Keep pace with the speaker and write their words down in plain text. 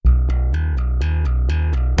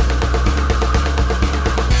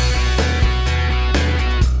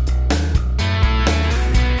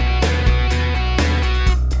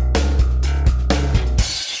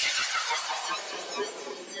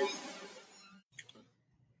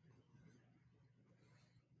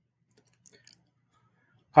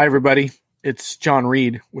Hi, everybody. It's John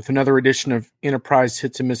Reed with another edition of Enterprise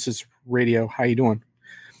Hits and Misses Radio. How you doing?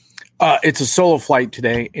 It's a solo flight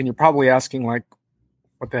today, and you're probably asking, like,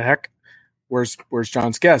 what the heck? Where's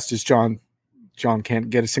John's guest? Is John can't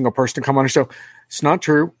get a single person to come on a show? It's not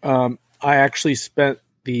true. I actually spent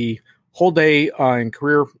the whole day in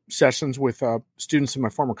career sessions with students in my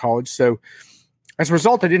former college. So as a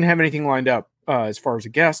result, I didn't have anything lined up as far as a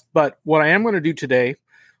guest. But what I am going to do today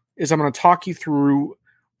is I'm going to talk you through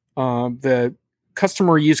the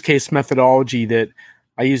customer use case methodology that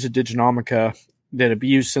I use at Diginomica that I've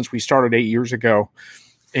used since we started 8 years ago.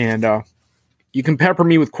 And you can pepper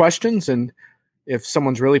me with questions. And if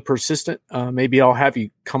someone's really persistent, maybe I'll have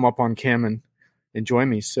you come up on cam and join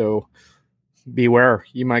me. So beware,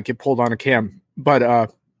 you might get pulled on a cam.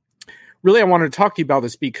 But really, I wanted to talk to you about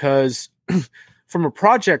this because from a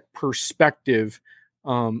project perspective,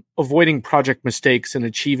 avoiding project mistakes and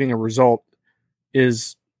achieving a result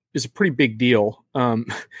is a pretty big deal. I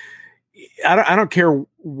don't care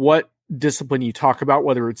what discipline you talk about,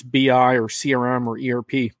 whether it's BI or CRM or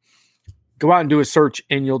ERP. Go out and do a search,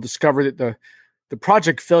 and you'll discover that the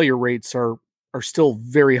project failure rates are still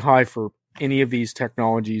very high for any of these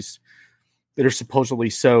technologies that are supposedly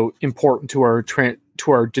so important to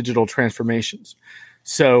our digital transformations.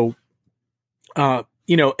 So, and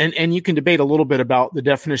you can debate a little bit about the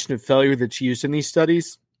definition of failure that's used in these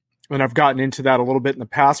studies. And I've gotten into that a little bit in the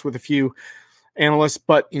past with a few analysts,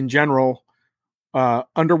 but in general,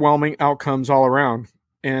 underwhelming outcomes all around.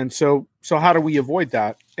 And so how do we avoid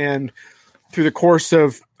that? And through the course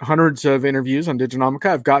of hundreds of interviews on Diginomica,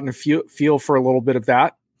 I've gotten a feel for a little bit of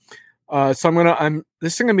that. So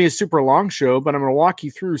this is going to be a super long show, but I'm going to walk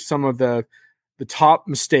you through some of the top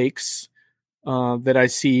mistakes that I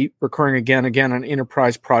see recurring again on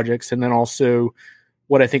enterprise projects, and then also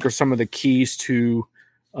what I think are some of the keys to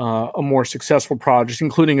a more successful project,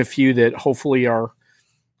 including a few that hopefully are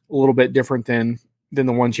a little bit different than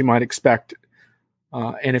the ones you might expect.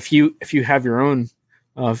 And if you have your own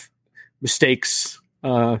mistakes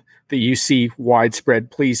that you see widespread,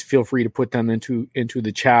 please feel free to put them into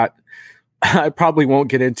the chat. I probably won't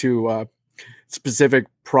get into specific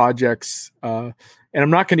projects, and I'm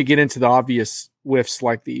not going to get into the obvious whiffs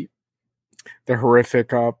like the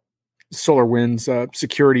horrific SolarWinds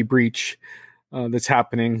security breach that's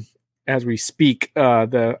happening as we speak,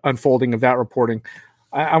 the unfolding of that reporting.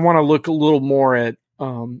 I want to look a little more at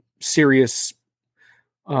serious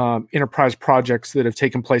enterprise projects that have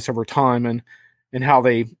taken place over time and how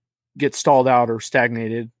they get stalled out or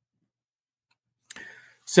stagnated.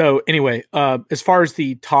 So anyway, as far as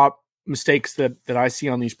the top mistakes that I see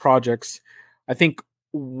on these projects, I think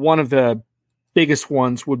one of the biggest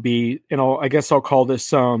ones would be, I guess I'll call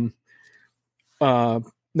this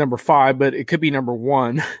number 5, but it could be number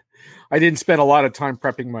 1. I didn't spend a lot of time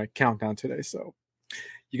prepping my countdown today, so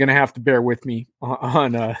you're going to have to bear with me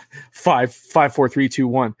on 5, 4, 3, 2,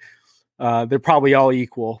 1. They're probably all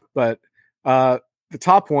equal, but the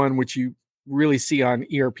top one, which you really see on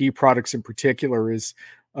ERP products in particular, is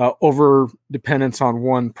over dependence on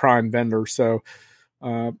one prime vendor. So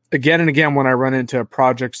again and again, when I run into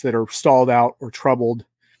projects that are stalled out or troubled,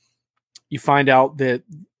 you find out that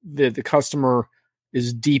the customer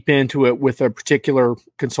is deep into it with a particular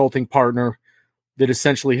consulting partner that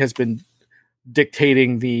essentially has been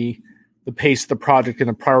dictating the pace of the project and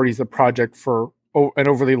the priorities of the project for an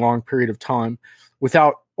overly long period of time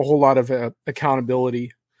without a whole lot of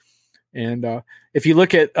accountability. And if you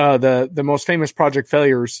look at the most famous project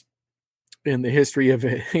failures in the history of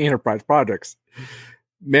enterprise projects,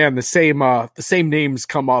 man, the same names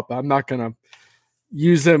come up. I'm not going to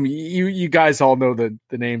use them. You guys all know the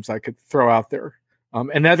names I could throw out there.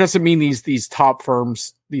 And that doesn't mean these top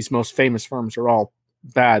firms, these most famous firms, are all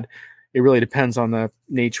bad. It really depends on the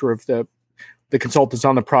nature of the consultants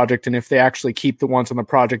on the project and if they actually keep the ones on the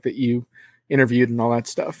project that you interviewed and all that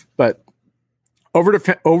stuff. But over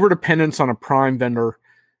dependence on a prime vendor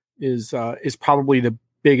is probably the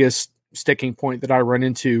biggest sticking point that I run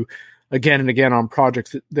into again and again on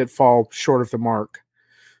projects that fall short of the mark.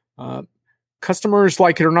 Customers,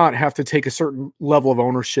 like it or not, have to take a certain level of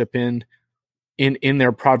ownership in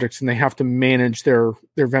their projects, and they have to manage their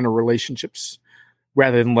vendor relationships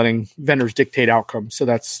rather than letting vendors dictate outcomes. So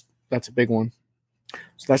that's a big one.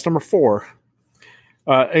 So that's number 4.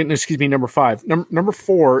 Number 5. Number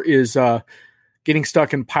 4 is getting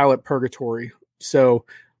stuck in pilot purgatory. So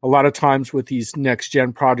a lot of times with these next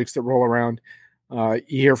gen projects that roll around, you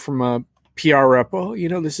hear from a PR rep,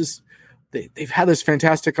 they've had this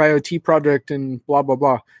fantastic IoT project and blah, blah,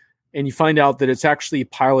 blah. And you find out that it's actually a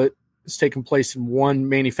pilot. It's taken place in one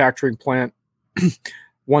manufacturing plant,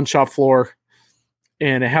 one shop floor,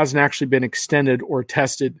 and it hasn't actually been extended or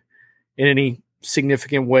tested in any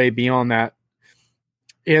significant way beyond that.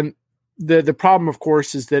 And the problem, of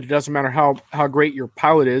course, is that it doesn't matter how great your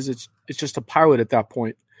pilot is. It's just a pilot at that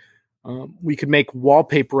point. We could make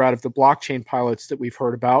wallpaper out of the blockchain pilots that we've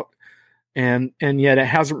heard about, and yet it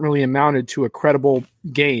hasn't really amounted to a credible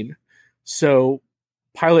gain. So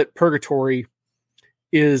pilot purgatory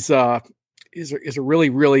is a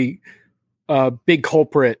really big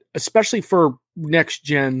culprit, especially for next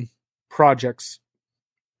gen projects.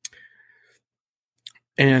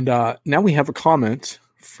 And now we have a comment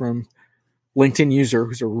from LinkedIn user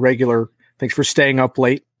who's a regular. Thanks for staying up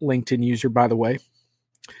late, LinkedIn user, by the way.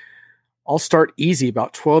 I'll start easy.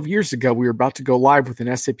 About 12 years ago, we were about to go live with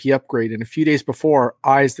an SAP upgrade, and a few days before,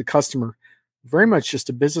 I, as the customer, very much just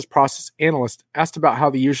a business process analyst, asked about how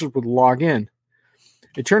the users would log in.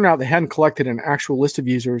 It turned out they hadn't collected an actual list of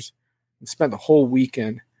users and spent the whole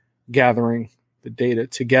weekend gathering the data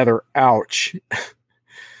together. Ouch.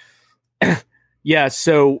 Yeah,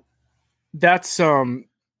 so that's a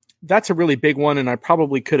really big one, and I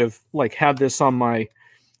probably could have had this on my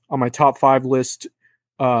top 5 list.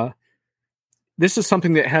 This is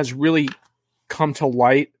something that has really come to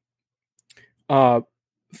light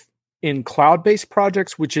in cloud-based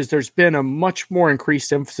projects, which is there's been a much more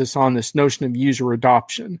increased emphasis on this notion of user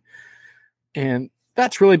adoption, and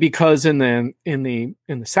that's really because in the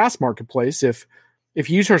SaaS marketplace, if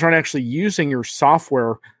users aren't actually using your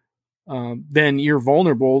software, then you're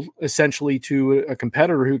vulnerable essentially to a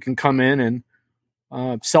competitor who can come in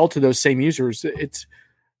and sell to those same users. It's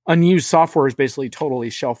unused software is basically totally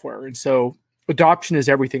shelfware, and so adoption is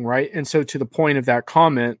everything, right? And so to the point of that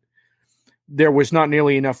comment, there was not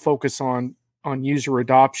nearly enough focus on user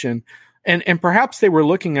adoption. And perhaps they were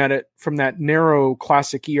looking at it from that narrow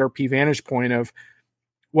classic ERP vantage point of,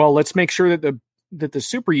 well, let's make sure that the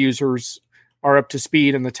super users are up to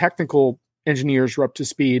speed and the technical engineers are up to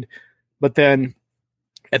speed. But then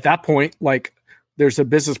at that point, there's a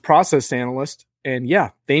business process analyst, and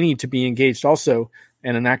yeah, they need to be engaged also.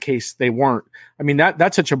 And in that case, they weren't. I mean,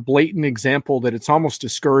 that's such a blatant example that it's almost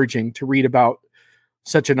discouraging to read about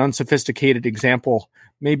such an unsophisticated example.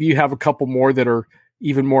 Maybe you have a couple more that are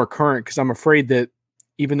even more current, because I'm afraid that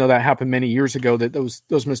even though that happened many years ago, that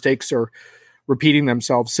those mistakes are repeating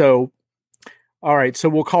themselves. So, all right, so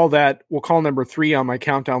we'll call number 3 on my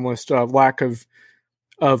countdown list lack of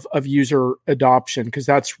user adoption, because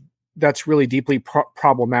that's really deeply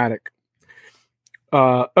problematic.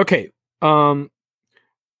 Okay.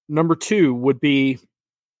 Number 2 would be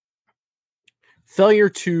failure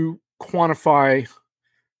to quantify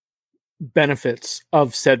benefits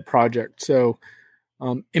of said project. So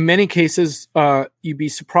in many cases, you'd be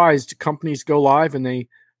surprised, companies go live and they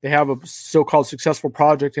have a so-called successful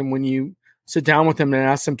project, and when you sit down with them and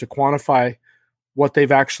ask them to quantify what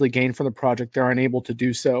they've actually gained from the project, they're unable to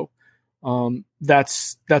do so.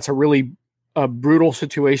 That's a really brutal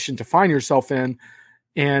situation to find yourself in,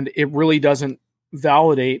 and it really doesn't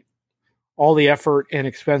validate all the effort and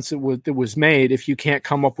expense that was made if you can't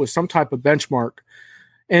come up with some type of benchmark.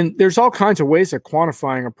 And there's all kinds of ways of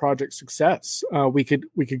quantifying a project success. We could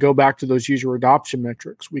go back to those user adoption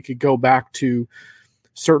metrics. We could go back to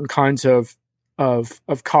certain kinds of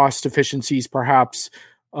cost efficiencies, perhaps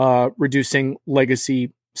reducing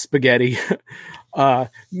legacy spaghetti,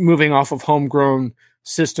 moving off of homegrown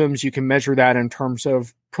systems. You can measure that in terms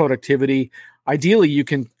of productivity. Ideally, you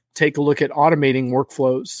can take a look at automating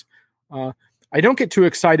workflows. I don't get too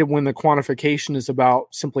excited when the quantification is about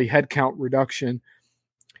simply headcount reduction.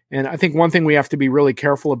 And I think one thing we have to be really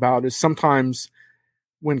careful about is sometimes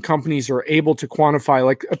when companies are able to quantify,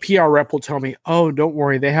 like a PR rep will tell me, oh, don't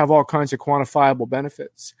worry, they have all kinds of quantifiable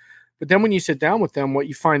benefits. But then when you sit down with them, what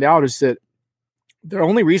you find out is that the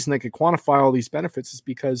only reason they could quantify all these benefits is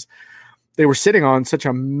because they were sitting on such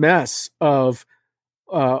a mess of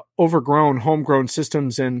overgrown, homegrown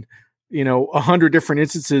systems and 100 different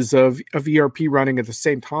instances of ERP running at the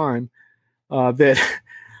same time that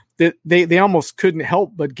they almost couldn't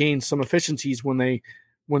help but gain some efficiencies when they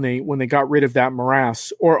got rid of that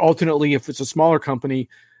morass. Or ultimately, if it's a smaller company,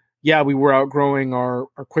 yeah, we were outgrowing our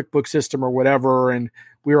QuickBooks system or whatever, and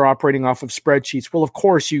we were operating off of spreadsheets. Well, of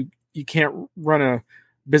course, you can't run a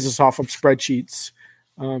business off of spreadsheets.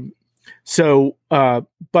 But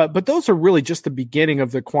those are really just the beginning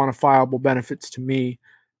of the quantifiable benefits to me.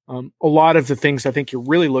 A lot of the things I think you're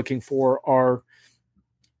really looking for are,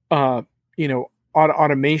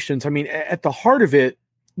 automations. I mean, at the heart of it,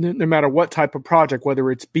 no matter what type of project,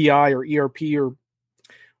 whether it's BI or ERP or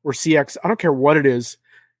CX, I don't care what it is.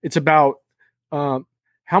 It's about how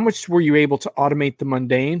much were you able to automate the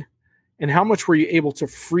mundane, and how much were you able to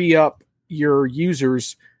free up your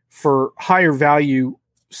users for higher value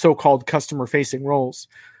so-called customer facing roles.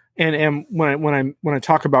 And when I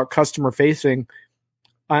talk about customer facing,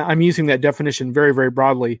 I'm using that definition very, very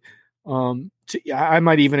broadly. I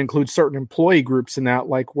might even include certain employee groups in that,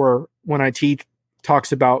 like where when IT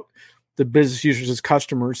talks about the business users as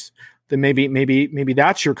customers, then maybe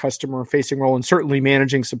that's your customer facing role. And certainly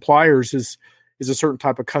managing suppliers is a certain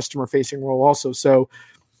type of customer facing role also. So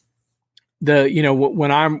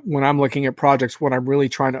when I'm looking at projects, what I'm really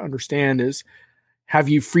trying to understand is, have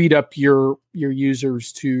you freed up your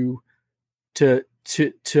users to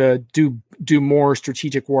do more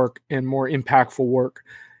strategic work and more impactful work?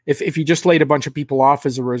 If you just laid a bunch of people off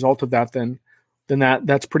as a result of that, then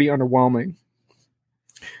that's pretty underwhelming.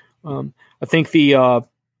 I think the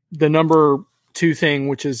number two thing,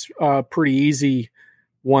 which is pretty easy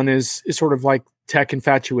one, is sort of like tech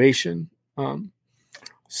infatuation.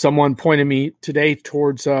 Someone pointed me today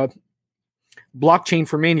towards blockchain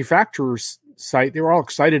for manufacturers site. They were all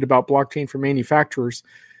excited about blockchain for manufacturers.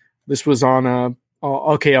 This was on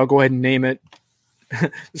okay, I'll go ahead and name it.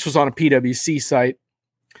 This was on a PwC site.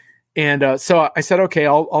 And so I said, okay,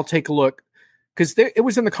 I'll take a look, because it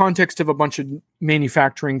was in the context of a bunch of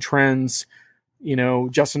manufacturing trends,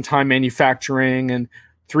 just-in-time manufacturing and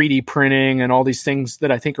 3D printing and all these things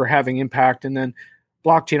that I think are having impact. And then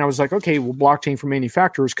blockchain, I was like, okay, well, blockchain for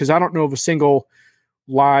manufacturers, because I don't know of a single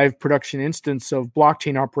live production instance of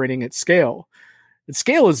blockchain operating at scale. And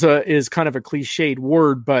scale is kind of a cliched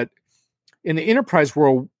word, but in the enterprise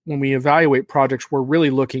world, when we evaluate projects, we're really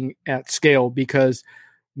looking at scale, because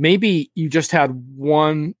maybe you just had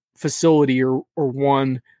one facility or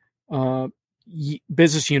one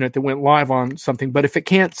business unit that went live on something, but if it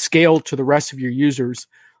can't scale to the rest of your users,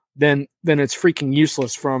 then it's freaking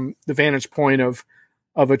useless from the vantage point of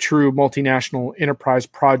a true multinational enterprise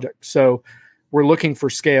project. So we're looking for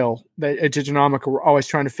scale. At Diginomica, we're always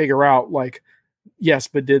trying to figure out, like, yes,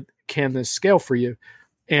 but can this scale for you?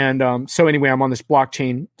 And so anyway, I'm on this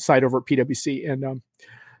blockchain site over at PwC, and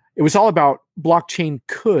it was all about blockchain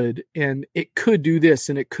and it could do this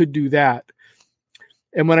and it could do that.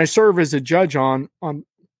 And when I serve as a judge on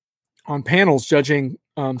panels judging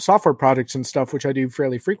software projects and stuff, which I do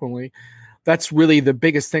fairly frequently, that's really the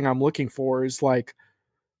biggest thing I'm looking for, is like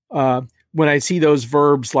when I see those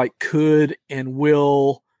verbs like could and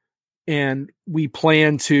will and we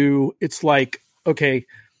plan to, it's like, okay,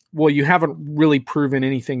 well, you haven't really proven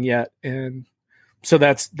anything yet. And so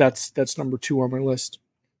that's number 2 on my list.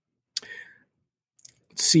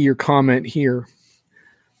 Let's see your comment here.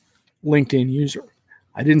 LinkedIn user.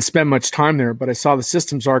 I didn't spend much time there, but I saw the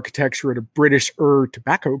systems architecture at a British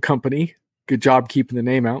tobacco company. Good job keeping the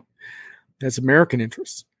name out. That's American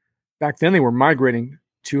interests. Back then, they were migrating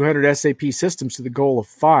 200 SAP systems to the goal of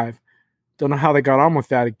 5. Don't know how they got on with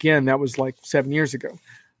that. Again, that was like 7 years ago.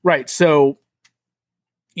 Right. So,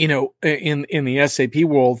 in the SAP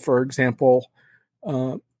world, for example,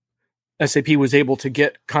 SAP was able to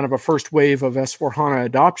get kind of a first wave of S/4HANA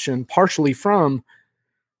adoption, partially from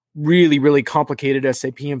really, really complicated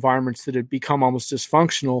SAP environments that had become almost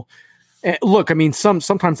dysfunctional. And look, I mean,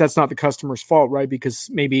 sometimes that's not the customer's fault, right? Because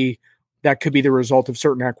maybe that could be the result of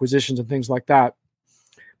certain acquisitions and things like that.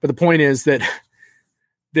 But the point is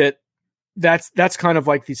that's kind of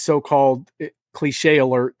like the so-called cliche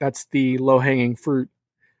alert. That's the low-hanging fruit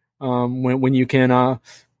when you can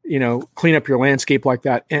clean up your landscape like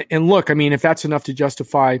that. And look, I mean, if that's enough to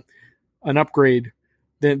justify an upgrade,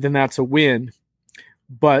 then that's a win.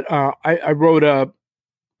 But I wrote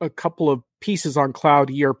a couple of pieces on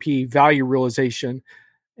cloud ERP value realization,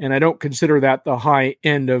 and I don't consider that the high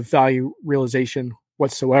end of value realization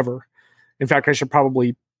whatsoever. In fact, I should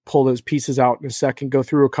probably pull those pieces out in a second, go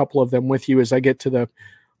through a couple of them with you as I get to the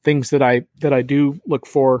things that I do look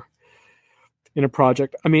for in a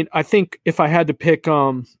project. I mean, I think if I had to pick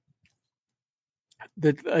I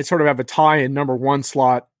sort of have a tie in number 1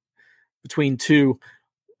 slot between 2.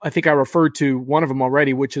 I think I referred to one of them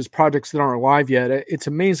already, which is projects that aren't live yet. It's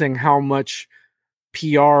amazing how much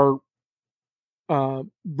PR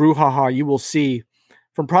brouhaha you will see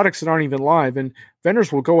from products that aren't even live. And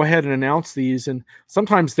vendors will go ahead and announce these, and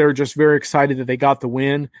sometimes they're just very excited that they got the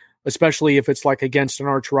win, especially if it's like against an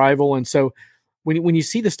arch rival. And so when you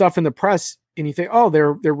see the stuff in the press and you think, oh,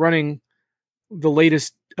 they're running the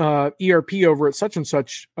latest ERP over at such and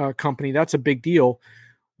such company, that's a big deal.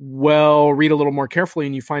 Well, read a little more carefully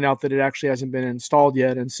and you find out that it actually hasn't been installed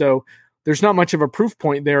yet. And so there's not much of a proof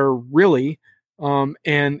point there, really.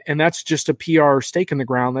 And that's just a PR stake in the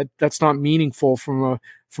ground. That's not meaningful from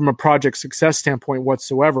a project success standpoint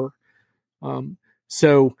whatsoever.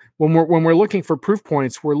 So when we're looking for proof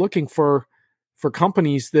points, we're looking for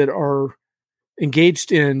companies that are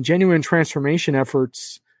engaged in genuine transformation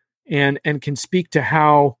efforts and can speak to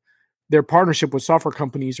how their partnership with software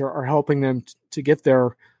companies are helping them to get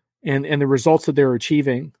there and the results that they're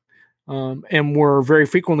achieving. And we're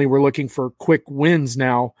looking for quick wins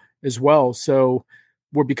now as well. So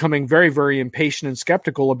we're becoming very, very impatient and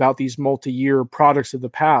skeptical about these multi-year products of the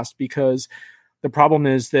past, because the problem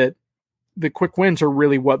is that the quick wins are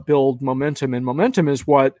really what build momentum, and momentum is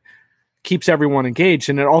what keeps everyone engaged,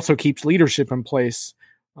 and it also keeps leadership in place.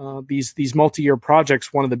 These multi-year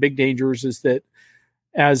projects, one of the big dangers is that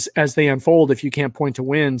as they unfold, if you can't point to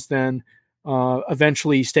wins, then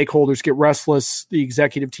eventually stakeholders get restless, the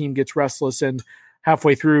executive team gets restless, and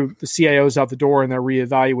halfway through, the CIO's out the door and they're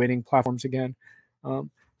reevaluating platforms again.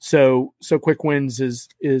 So quick wins is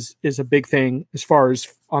a big thing as far as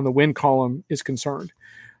on the win column is concerned.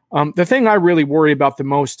 The thing I really worry about the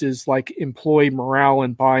most is like employee morale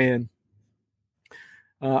and buy-in.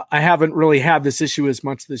 I haven't really had this issue as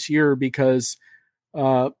much this year because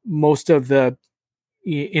most of the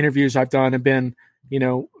interviews I've done have been,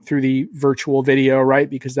 through the virtual video, right?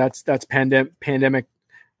 Because that's pandemic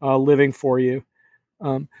living for you.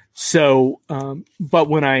 But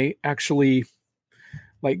when I actually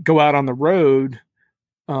like go out on the road,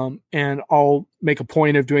 and I'll make a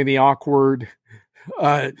point of doing the awkward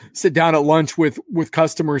sit down at lunch with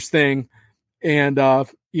customers thing. And,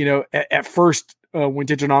 at first, when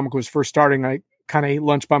Diginomica was first starting, I kind of ate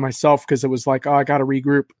lunch by myself because it was like, I got to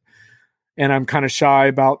regroup, and I'm kind of shy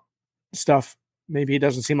about stuff. Maybe it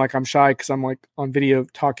doesn't seem like I'm shy because I'm like on video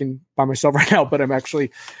talking by myself right now, but I'm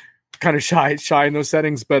actually kind of shy in those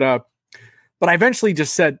settings. But I eventually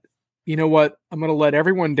just said, you know what, I'm going to let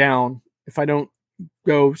everyone down if I don't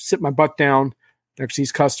go sit my butt down next to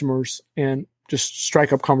these customers and just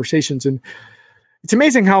strike up conversations. And it's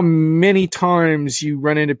amazing how many times you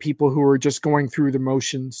run into people who are just going through the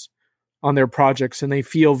motions on their projects and they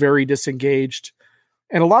feel very disengaged.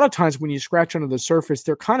 And a lot of times when you scratch under the surface,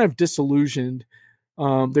 they're kind of disillusioned.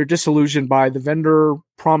 They're disillusioned by the vendor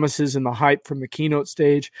promises and the hype from the keynote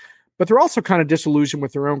stage, but they're also kind of disillusioned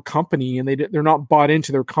with their own company, and they're not bought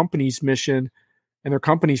into their company's mission and their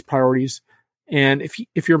company's priorities. And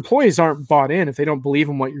if your employees aren't bought in, if they don't believe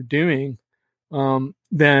in what you're doing,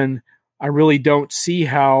 then I really don't see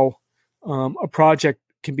how a project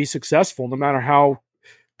can be successful, no matter how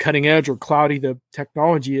cutting edge or cloudy the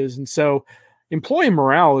technology is. And so employee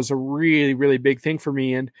morale is a really, really big thing for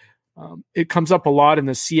me. And it comes up a lot in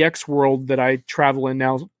the CX world that I travel in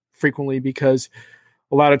now frequently, because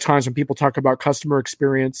a lot of times when people talk about customer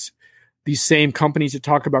experience, these same companies that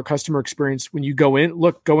talk about customer experience, when you go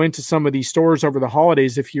into some of these stores over the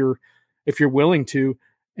holidays, if you're willing to,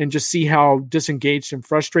 and just see how disengaged and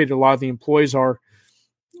frustrated a lot of the employees are.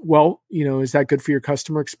 Well, is that good for your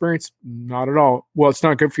customer experience? Not at all. Well, it's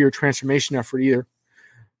not good for your transformation effort either.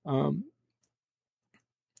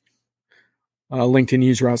 LinkedIn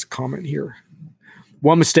user has a comment here.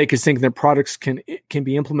 One mistake is thinking that products can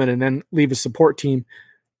be implemented and then leave a support team,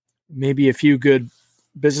 maybe a few good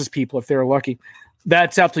business people if they're lucky.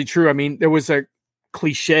 That's absolutely true. I mean, there was a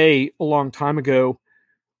cliche a long time ago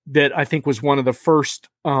that I think was one of the first,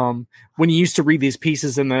 when you used to read these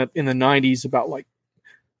pieces in the 90s about like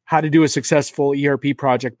how to do a successful ERP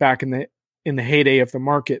project back in the heyday of the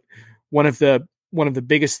market. One of the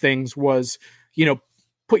biggest things was,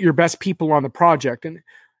 put your best people on the project.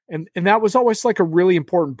 And that was always like a really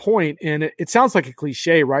important point. And it sounds like a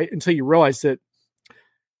cliche, right? Until you realize that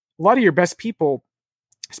a lot of your best people,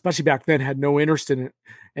 especially back then, had no interest in it.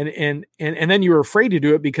 And then you were afraid to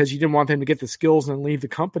do it because you didn't want them to get the skills and leave the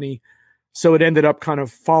company. So it ended up kind of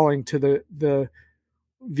falling to the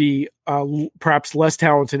perhaps less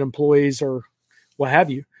talented employees or what have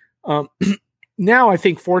you. Now, I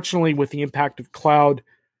think fortunately with the impact of cloud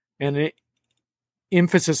and an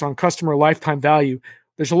emphasis on customer lifetime value,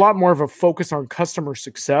 there's a lot more of a focus on customer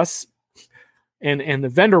success, and the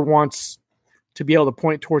vendor wants to be able to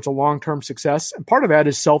point towards a long-term success. And part of that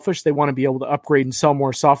is selfish. They want to be able to upgrade and sell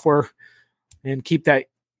more software and keep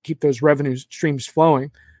those revenue streams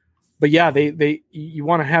flowing. But yeah, you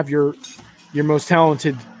want to have your most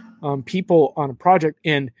talented people on a project.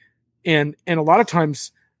 And a lot of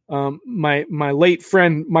times, my late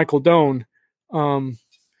friend, Michael Doan,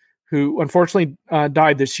 who unfortunately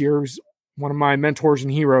died this year, was one of my mentors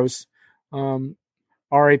and heroes,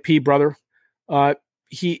 RIP brother.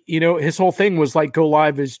 He, his whole thing was like, go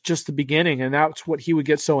live is just the beginning. And that's what he would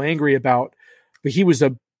get so angry about. But he was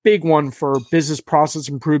a big one for business process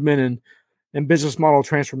improvement and business model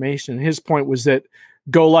transformation. And his point was that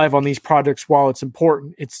go live on these projects, while it's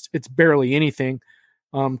important, it's barely anything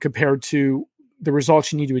compared to the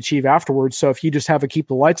results you need to achieve afterwards. So if you just have a keep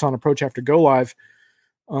the lights on approach after go live,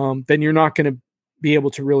 then you're not going to be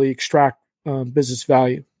able to really extract business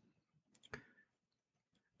value.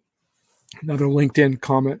 Another LinkedIn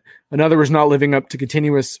comment. Another is not living up to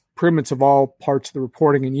continuous improvements of all parts of the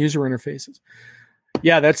reporting and user interfaces.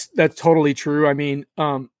 Yeah, that's totally true. I mean,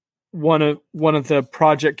 one of the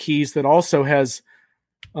project keys that also has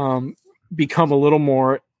become a little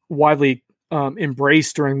more widely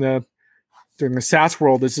embraced during the SaaS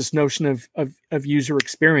world is this notion of user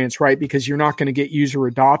experience, right? Because you're not going to get user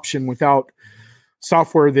adoption without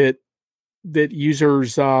software that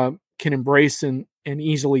users can embrace and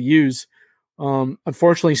easily use.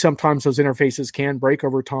 Unfortunately, sometimes those interfaces can break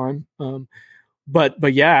over time.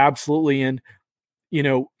 But yeah, absolutely. And,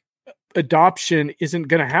 adoption isn't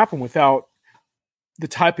going to happen without the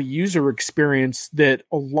type of user experience that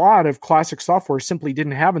a lot of classic software simply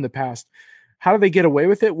didn't have in the past. How do they get away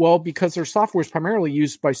with it? Well, because their software is primarily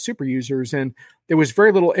used by super users, and there was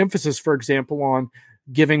very little emphasis, for example, on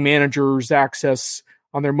giving managers access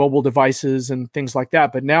on their mobile devices and things like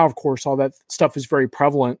that. But now, of course, all that stuff is very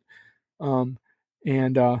prevalent. And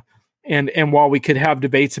while we could have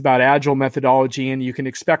debates about agile methodology, and you can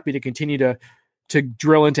expect me to continue to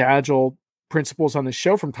drill into agile principles on the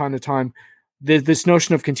show from time to time, this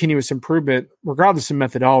notion of continuous improvement, regardless of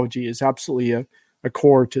methodology, is absolutely a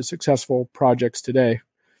core to successful projects today.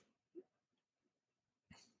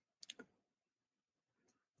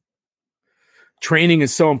 Training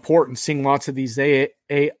is so important. Seeing lots of these AI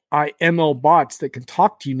ML bots that can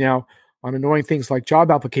talk to you now on annoying things like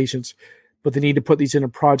job applications, but they need to put these into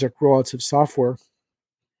project rollouts of software.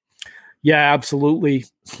 Yeah, absolutely.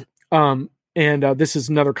 And this is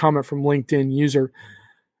another comment from LinkedIn user.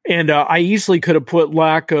 And I easily could have put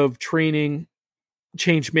lack of training,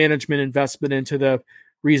 change management, investment into the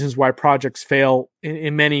reasons why projects fail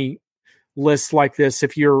in many lists like this.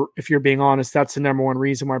 If you're being honest, that's the number one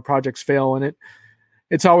reason why projects fail. And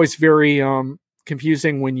it's always very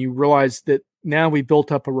confusing when you realize that now we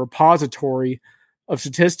built up a repository of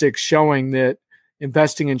statistics showing that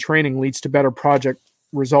investing in training leads to better project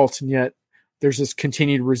results, and yet there's this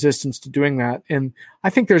continued resistance to doing that. And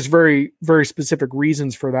I think there's very, very specific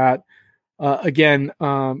reasons for that. Again,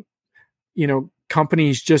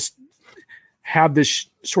 companies just have this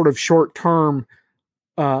sort of short-term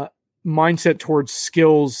mindset towards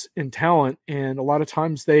skills and talent. And a lot of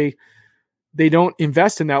times they don't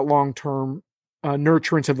invest in that long-term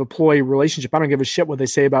nurturance of employee relationship. I don't give a shit what they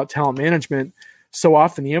say about talent management. So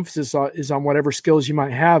often the emphasis is on whatever skills you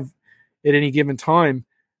might have at any given time.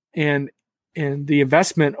 And the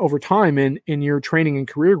investment over time in your training and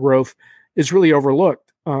career growth is really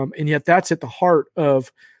overlooked. And yet that's at the heart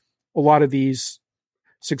of a lot of these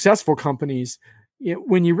successful companies.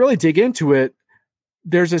 When you really dig into it,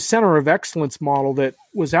 there's a center of excellence model that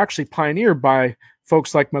was actually pioneered by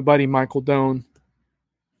folks like my buddy Michael Doan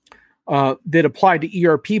that applied to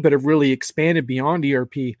ERP, but have really expanded beyond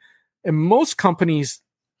ERP. And most companies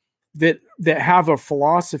that have a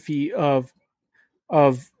philosophy of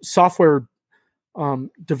software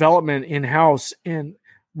development in-house and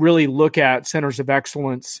really look at centers of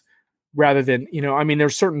excellence rather than,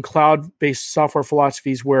 there's certain cloud-based software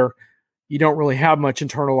philosophies where you don't really have much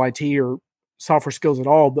internal IT or software skills at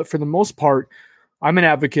all. But for the most part, I'm an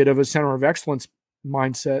advocate of a center of excellence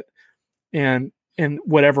mindset and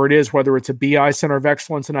whatever it is, whether it's a BI center of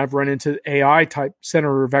excellence, and I've run into AI type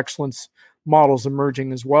center of excellence models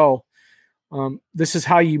emerging as well. This is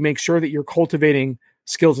how you make sure that you're cultivating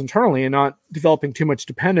skills internally and not developing too much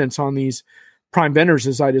dependence on these prime vendors,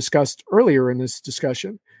 as I discussed earlier in this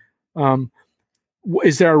discussion.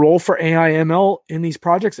 Is there a role for AI ML in these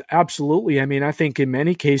projects? Absolutely. I think in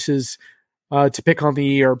many cases, to pick on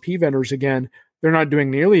the ERP vendors again, they're not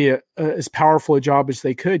doing nearly as powerful a job as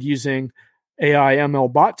they could using AI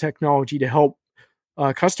ML bot technology to help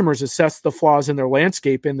customers assess the flaws in their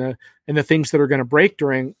landscape and the things that are going to break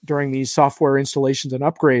during these software installations and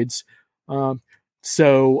upgrades.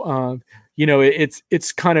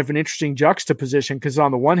 It's kind of an interesting juxtaposition, because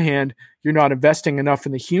on the one hand, you're not investing enough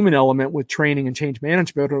in the human element with training and change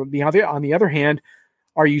management. On the other hand,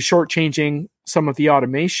 are you shortchanging some of the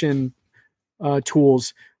automation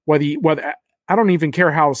tools? Whether I don't even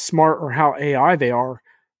care how smart or how AI they are.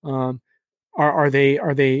 Are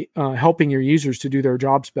they helping your users to do their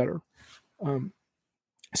jobs better?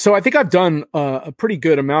 So I think I've done a pretty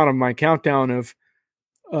good amount of my countdown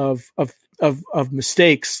of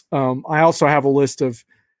mistakes. I also have a list of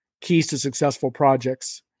keys to successful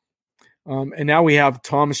projects. And now we have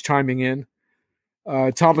Thomas chiming in.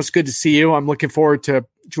 Thomas, good to see you. I'm looking forward to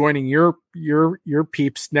joining your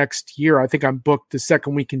peeps next year. I think I'm booked the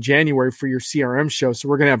second week in January for your CRM show, so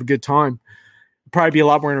we're going to have a good time. It'll probably be a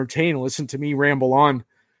lot more entertaining to listen to me ramble on.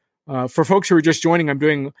 For folks who are just joining, I'm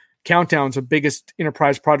doing countdowns of biggest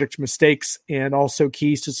enterprise project mistakes and also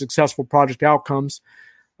keys to successful project outcomes.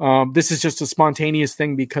 This is just a spontaneous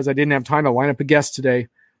thing because I didn't have time to line up a guest today.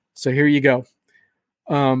 So here you go.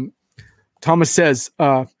 Thomas says,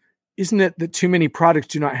 isn't it that too many products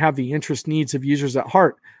do not have the interest needs of users at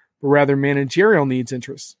heart, but rather managerial needs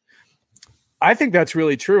interests? I think that's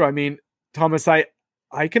really true. I mean, Thomas, I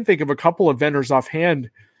can think of a couple of vendors offhand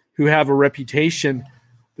who have a reputation.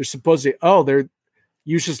 They're supposedly, their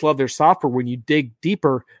users love their software. When you dig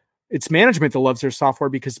deeper, it's management that loves their software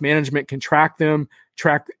because management can track them,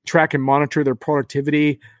 track and monitor their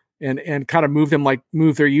productivity, and kind of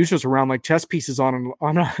move their users around like chess pieces on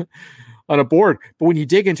a board. But when you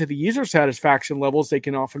dig into the user satisfaction levels, they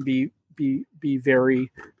can often be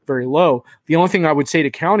very, very low. The only thing I would say to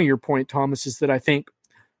counter your point, Thomas, is that I think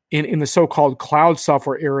in the so-called cloud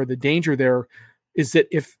software era, the danger there is that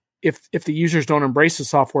if the users don't embrace the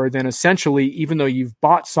software, then essentially, even though you've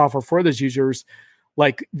bought software for those users,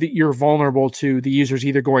 you're vulnerable to the users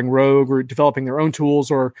either going rogue or developing their own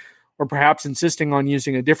tools or perhaps insisting on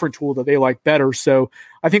using a different tool that they like better. So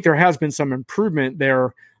I think there has been some improvement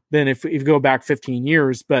there than if you go back 15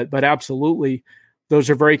 years, but absolutely, those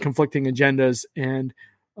are very conflicting agendas. And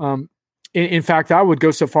in fact, I would go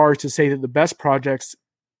so far as to say that the best projects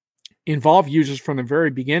involve users from the very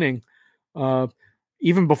beginning,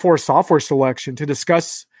 even before software selection, to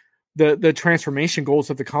discuss the transformation goals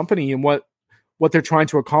of the company and what they're trying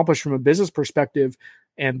to accomplish from a business perspective,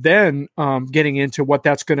 and then getting into what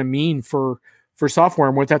that's going to mean for software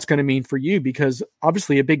and what that's going to mean for you. Because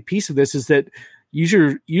obviously a big piece of this is that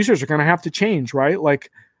users are going to have to change, right?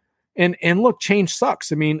 And look, change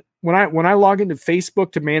sucks. I mean, when I log into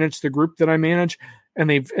Facebook to manage the group that I manage, and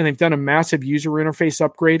they've done a massive user interface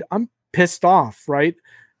upgrade, I'm pissed off, right?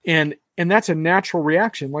 And that's a natural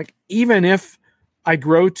reaction. Like, even if I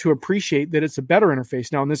grow to appreciate that it's a better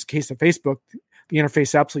interface. Now, in this case of Facebook, the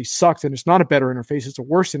interface absolutely sucked, and it's not a better interface. It's a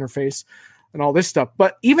worse interface and all this stuff.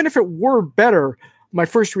 But even if it were better, my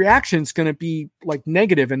first reaction is going to be like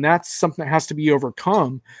negative, and that's something that has to be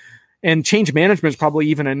overcome. And change management is probably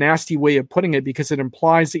even a nasty way of putting it because it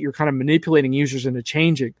implies that you're kind of manipulating users into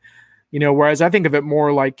changing. Whereas I think of it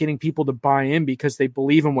more like getting people to buy in because they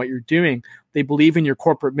believe in what you're doing. They believe in your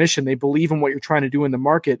corporate mission. They believe in what you're trying to do in the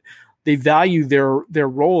market. They value their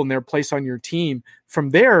role and their place on your team. From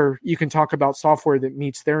there, you can talk about software that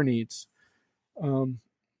meets their needs.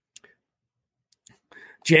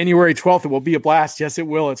 January 12th, it will be a blast. Yes, it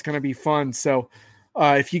will. It's going to be fun. So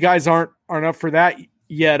if you guys aren't up for that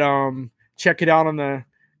yet, check it out on the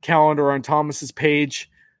calendar on Thomas's page.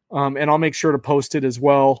 And I'll make sure to post it as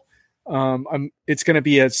well. It's going to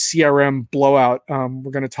be a CRM blowout.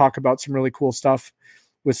 We're going to talk about some really cool stuff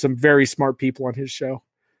with some very smart people on his show.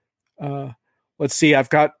 Let's see. I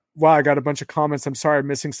got a bunch of comments. I'm sorry I'm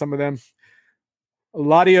missing some of them.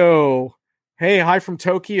 Ladio, hey, hi from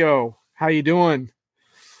Tokyo. How you doing?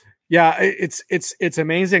 Yeah, it's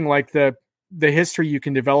amazing, like the history you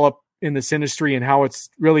can develop in this industry and how it's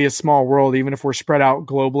really a small world, even if we're spread out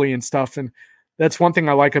globally and stuff. And that's one thing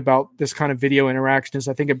I like about this kind of video interaction is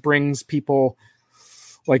I think it brings people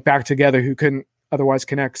like back together who couldn't otherwise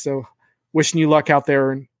connect. So wishing you luck out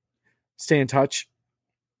there and stay in touch.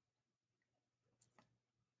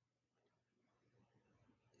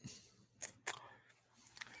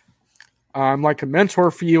 I'm like a mentor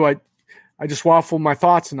for you. I just waffle my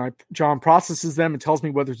thoughts and John processes them and tells me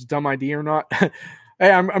whether it's a dumb idea or not.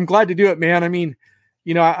 Hey, I'm glad to do it, man. I mean,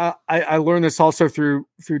 I learned this also through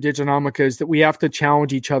Diginomica is that we have to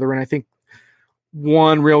challenge each other. And I think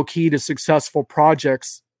one real key to successful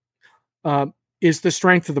projects is the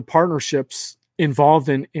strength of the partnerships involved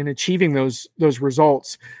in achieving those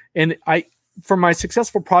results. And for my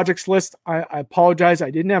successful projects list, I apologize. I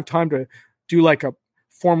didn't have time to do like a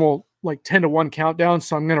formal 10-1 countdown.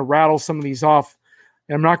 So I'm going to rattle some of these off,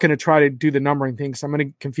 and I'm not going to try to do the numbering thing. So I'm going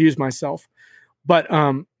to confuse myself. But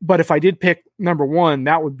if I did pick number one,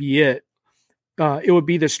 that would be it. It would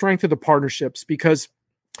be the strength of the partnerships, because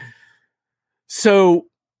so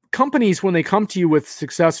companies, when they come to you with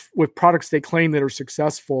products they claim that are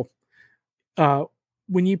successful,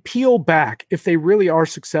 when you peel back, if they really are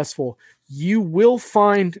successful, you will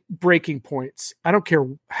find breaking points. I don't care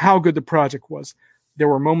how good the project was. There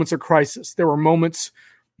were moments of crisis. There were moments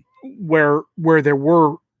where there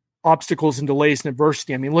were obstacles and delays and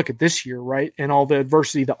adversity. I mean, look at this year, right? And all the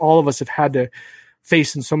adversity that all of us have had to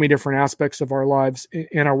face in so many different aspects of our lives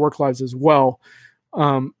and our work lives as well.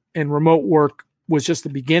 And remote work was just the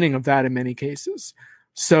beginning of that in many cases.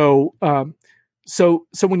 So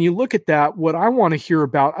when you look at that, what I want to hear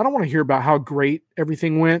about, I don't want to hear about how great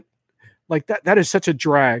everything went. Like that is such a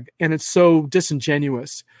drag, and it's so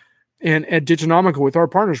disingenuous. And at Diginomica, with our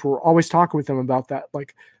partners, we're always talking with them about that.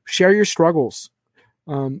 Like, share your struggles,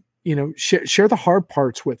 share the hard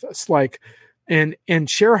parts with us, and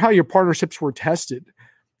share how your partnerships were tested.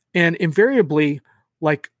 And invariably,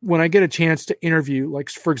 like when I get a chance to interview, like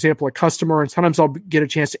for example, a customer, and sometimes I'll get a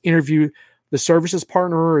chance to interview the services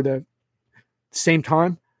partner or the same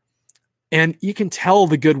time, and you can tell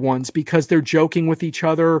the good ones because they're joking with each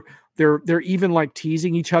other. They're even like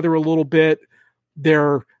teasing each other a little bit.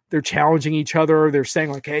 They're challenging each other. They're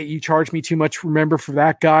saying like, "Hey, you charge me too much, remember, for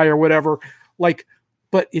that guy," or whatever. Like,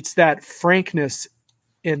 but it's that frankness,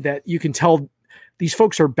 and that you can tell these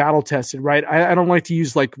folks are battle tested, right? I don't like to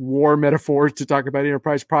use like war metaphors to talk about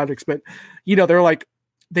enterprise projects, but they're like,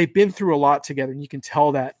 they've been through a lot together, and you can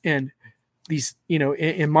tell that. And these,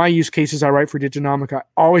 in my use cases I write for Diginomica,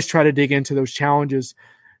 I always try to dig into those challenges,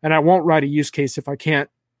 and I won't write a use case if I can't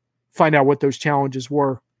find out what those challenges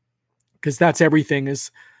were, because that's everything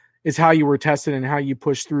is how you were tested and how you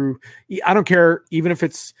push through. I don't care, even if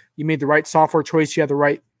it's you made the right software choice, you had the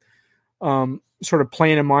right sort of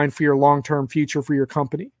plan in mind for your long-term future for your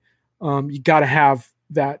company. You got to have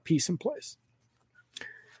that piece in place.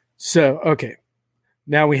 So, okay.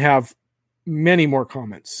 Now we have many more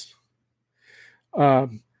comments.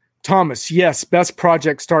 Thomas, yes, best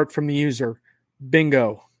projects start from the user.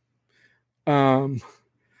 Bingo.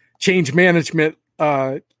 Change management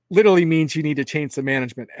literally means you need to change the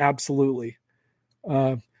management. Absolutely.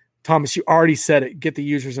 Thomas, you already said it. Get the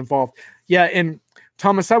users involved. Yeah, and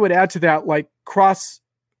Thomas, I would add to that, like across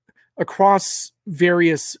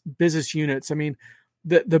various business units. I mean,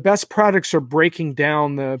 the best products are breaking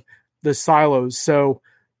down the silos. So,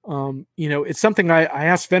 it's something I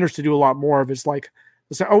ask vendors to do a lot more of. Is like,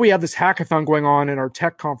 we have this hackathon going on in our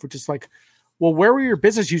tech conf, which is like, well, where were your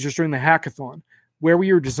business users during the hackathon? Where were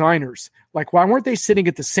your designers? Like, why weren't they sitting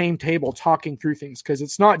at the same table talking through things? Because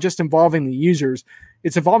it's not just involving the users,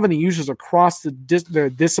 it's involving the users across the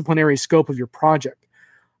disciplinary scope of your project.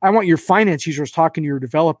 I want your finance users talking to your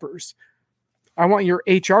developers. I want your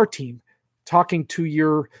HR team talking to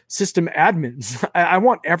your system admins. I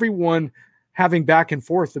want everyone having back and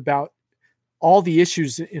forth about all the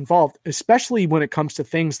issues involved, especially when it comes to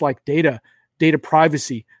things like data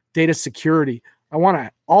privacy, data security. I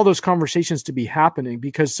want all those conversations to be happening,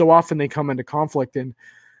 because so often they come into conflict. And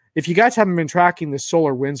if you guys haven't been tracking the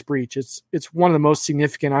SolarWinds breach, it's one of the most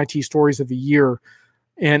significant IT stories of the year.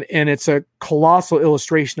 And it's a colossal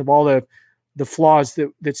illustration of all the flaws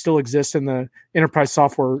that still exist in the enterprise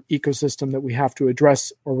software ecosystem that we have to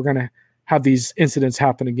address, or we're going to have these incidents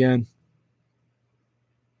happen again.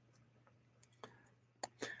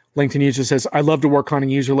 LinkedIn user says, I love to work on a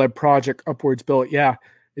user-led project, upwards bill it. Yeah,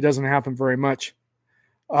 it doesn't happen very much.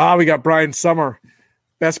 We got Brian Summer.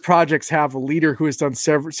 Best projects have a leader who has done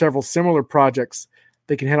several similar projects.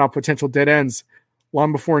 They can head off potential dead ends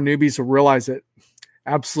long before newbies will realize it.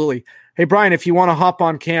 Absolutely. Hey, Brian, if you want to hop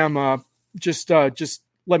on cam, just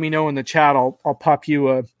let me know in the chat. I'll pop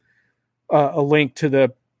you a link to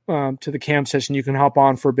the cam session. You can hop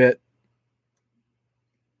on for a bit.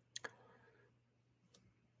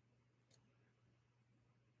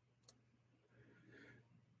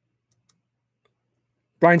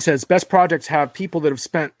 Brian says, best projects have people that have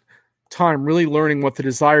spent time really learning what the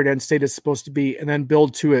desired end state is supposed to be and then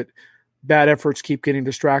build to it. Bad efforts keep getting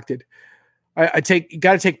distracted. You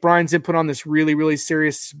got to take Brian's input on this really, really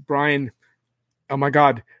serious. Brian, oh my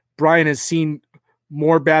God, Brian has seen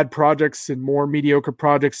more bad projects and more mediocre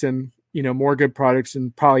projects and, more good projects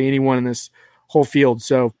than probably anyone in this whole field.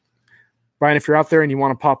 So, Brian, if you're out there and you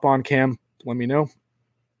want to pop on cam, let me know.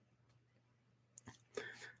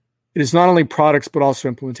 It is not only products, but also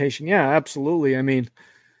implementation. Yeah, absolutely. I mean,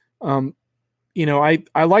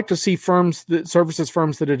 I like to see services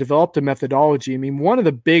firms that have developed a methodology. I mean, one of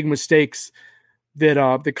the big mistakes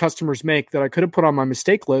that the customers make that I could have put on my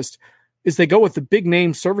mistake list is they go with the big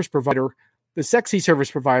name service provider, the sexy service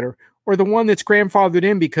provider, or the one that's grandfathered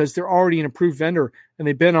in because they're already an approved vendor and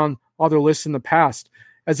they've been on other lists in the past,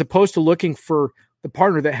 as opposed to looking for the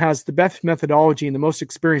partner that has the best methodology and the most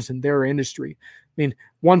experience in their industry. I mean,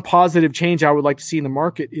 one positive change I would like to see in the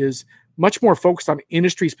market is much more focused on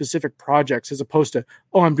industry-specific projects as opposed to,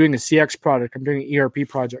 I'm doing a CX product, I'm doing an ERP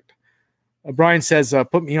project. Brian says,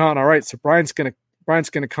 put me on. All right, so Brian's gonna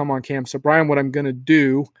come on cam. So Brian, what I'm gonna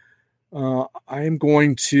do, I am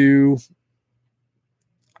going to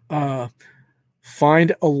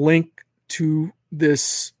find a link to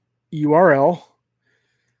this URL.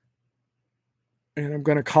 and I'm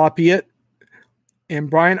going to copy it. And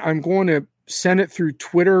Brian, I'm going to send it through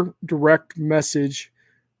Twitter direct message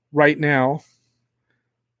right now.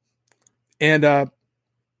 And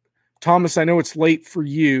Thomas, I know it's late for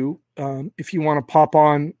you. If you want to pop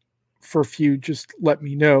on for a few, just let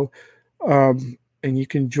me know, and you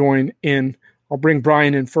can join in. I'll bring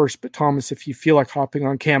Brian in first, but Thomas, if you feel like hopping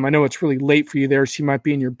on cam, I know it's really late for you there, so you might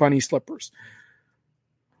be in your bunny slippers.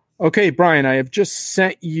 Okay, Brian, I have just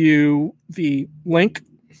sent you the link.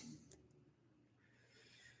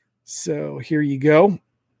 So here you go.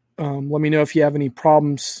 Let me know if you have any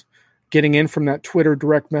problems getting in from that Twitter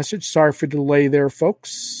direct message. Sorry for the delay there,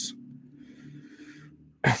 folks.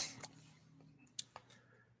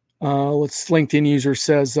 LinkedIn user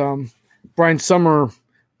says, Brian Summer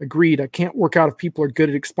agreed. I can't work out if people are good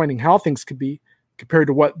at explaining how things could be compared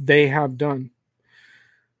to what they have done.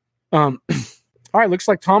 All right, looks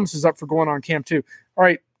like Thomas is up for going on cam too. All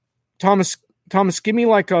right, Thomas, give me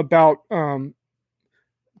like about 10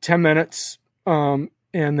 minutes, and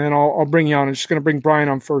then I'll bring you on. I'm just going to bring Brian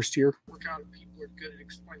on first here. Work out if people are good at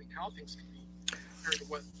explaining how things can be compared to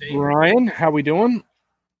what they. Brian, how we doing?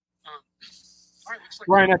 All right, looks like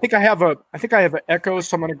Brian, I think I have an echo,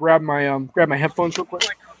 so I'm going to grab my headphones real quick.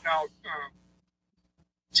 Like about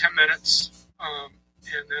 10 minutes, and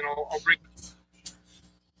then I'll bring.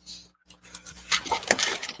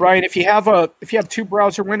 Brian, if you have two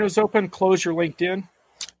browser windows open, close your LinkedIn.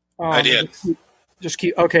 I did. Just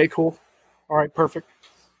keep. Okay, cool. All right, perfect.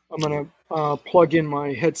 I'm gonna plug in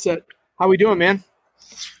my headset. How we doing, man?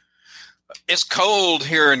 It's cold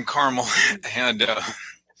here in Carmel, and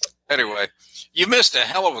anyway, you missed a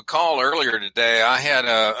hell of a call earlier today. I had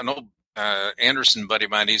an old Anderson buddy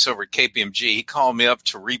of mine. He's over at KPMG. He called me up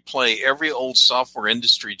to replay every old software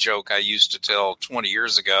industry joke I used to tell 20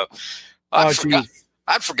 years ago.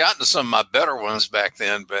 I'd forgotten some of my better ones back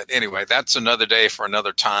then, but anyway, that's another day for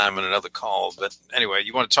another time and another call. But anyway,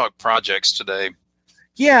 you want to talk projects today?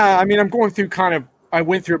 Yeah, I mean, I'm going through I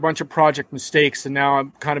went through a bunch of project mistakes, and now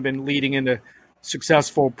I've kind of been leading into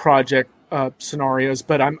successful project scenarios.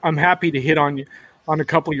 But I'm happy to hit on a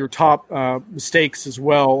couple of your top mistakes as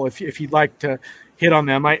well, if you'd like to hit on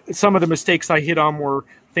them. Some of the mistakes I hit on were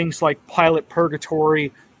things like pilot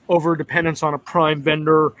purgatory, over dependence on a prime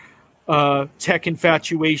vendor, tech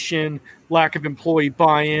infatuation, lack of employee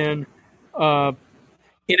buy-in,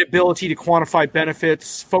 inability to quantify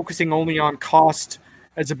benefits, focusing only on cost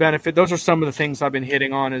as a benefit. Those are some of the things I've been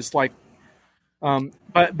hitting on. Is like,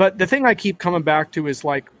 but the thing I keep coming back to is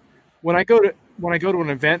like when I go to an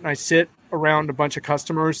event and I sit around a bunch of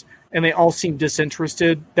customers and they all seem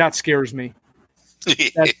disinterested, that scares me.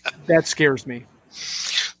 That scares me.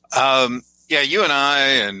 Yeah, you and I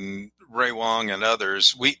and Ray Wong and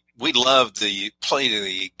others, we love play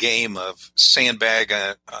the game of sandbag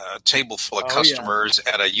a table full of customers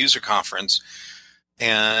at a user conference,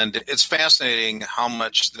 and it's fascinating how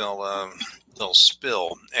much they'll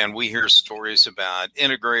spill. And we hear stories about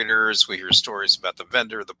integrators, we hear stories about the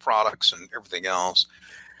vendor, the products, and everything else.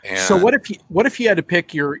 And so what if you had to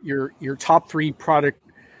pick your top three product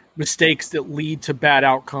mistakes that lead to bad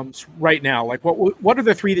outcomes right now? Like what are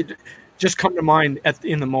the three that just come to mind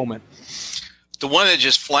in the moment? The one that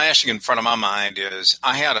just flashing in front of my mind is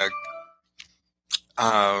I had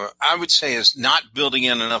I would say is not building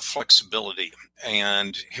in enough flexibility.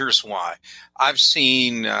 And here's why. I've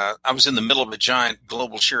seen, I was in the middle of a giant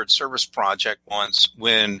global shared service project once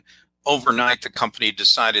when overnight the company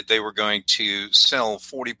decided they were going to sell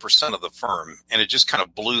 40% of the firm. And it just kind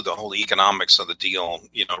of blew the whole economics of the deal,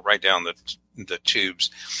 right down the tubes.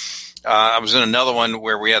 I was in another one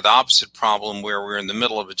where we had the opposite problem, where we were in the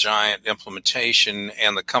middle of a giant implementation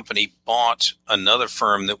and the company bought another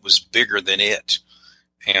firm that was bigger than it.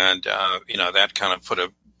 And, that kind of put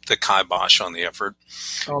the kibosh on the effort.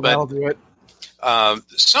 Oh, that'll do it.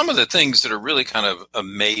 Some of the things that are really kind of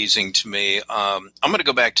amazing to me, I'm going to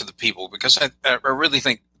go back to the people because I really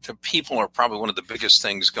think the people are probably one of the biggest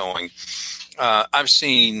things going. I've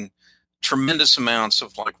seen tremendous amounts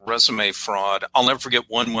of like resume fraud. I'll never forget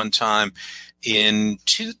one time in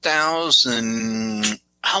 2000,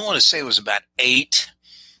 I want to say it was about 8.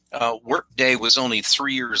 Workday was only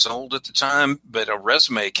 3 years old at the time, but a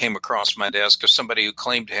resume came across my desk of somebody who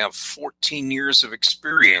claimed to have 14 years of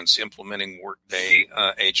experience implementing Workday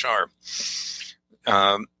HR.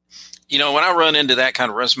 When I run into that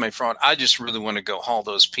kind of resume fraud, I just really want to go haul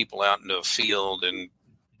those people out into a field and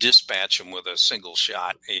dispatch them with a single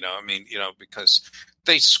shot, because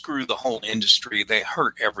they screw the whole industry. They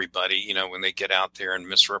hurt everybody, when they get out there and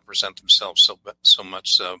misrepresent themselves so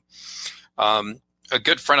much so. A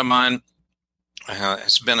good friend of mine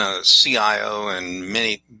has been a CIO in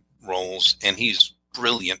roles, and he's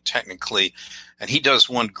brilliant technically. And he does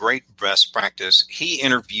one great best practice. He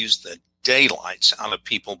interviews the daylights out of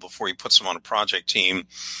people before he puts them on a project team,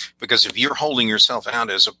 because if you're holding yourself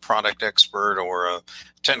out as a product expert or a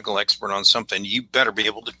technical expert on something, you better be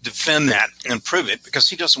able to defend that and prove it, because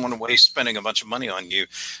he doesn't want to waste spending a bunch of money on you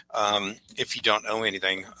if you don't know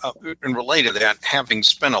anything. And related to that, having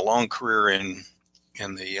spent a long career in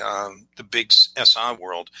the big SI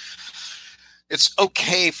world, it's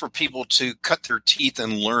okay for people to cut their teeth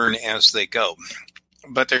and learn as they go.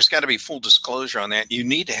 But there's got to be full disclosure on that. You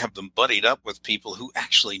need to have them buddied up with people who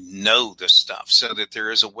actually know this stuff, so that there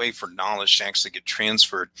is a way for knowledge to actually get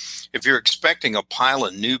transferred. If you're expecting a pile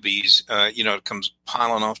of newbies, it comes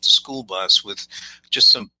piling off the school bus with just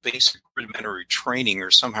some basic rudimentary training, or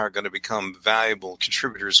somehow are going to become valuable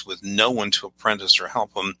contributors with no one to apprentice or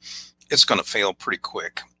help them, it's going to fail pretty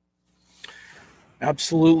quick.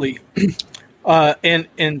 Absolutely.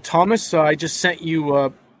 And Thomas, I just sent you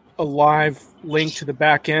a live link to the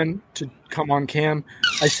back end to come on cam.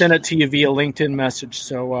 I sent it to you via LinkedIn message,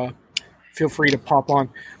 so feel free to pop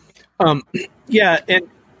on. And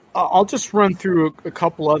I'll just run through a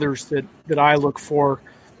couple others that I look for,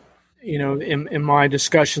 in my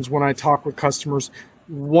discussions when I talk with customers.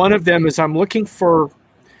 One of them is I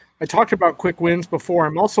talked about quick wins before.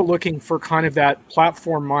 I'm also looking for kind of that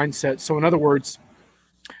platform mindset. So in other words,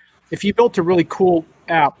 if you built a really cool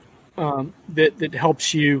app that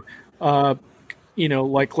helps you,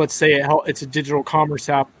 like let's say it's a digital commerce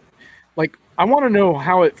app, like I want to know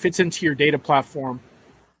how it fits into your data platform.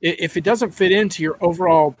 If it doesn't fit into your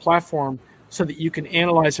overall platform so that you can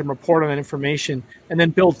analyze and report on that information and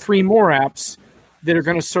then build 3 more apps that are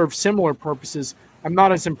going to serve similar purposes, I'm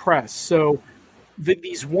not as impressed. So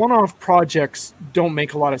these one-off projects don't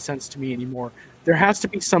make a lot of sense to me anymore. There has to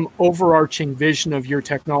be some overarching vision of your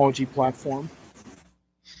technology platform.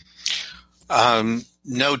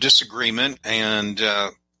 No disagreement. And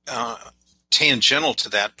tangential to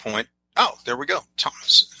that point, there we go.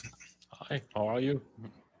 Thomas. Hi, how are you?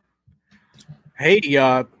 Hey,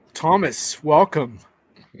 Thomas, welcome.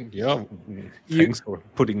 Yeah, thanks for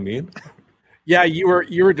putting me in. Yeah, you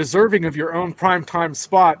were deserving of your own primetime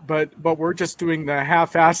spot, but we're just doing the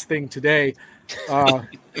half-ass thing today. But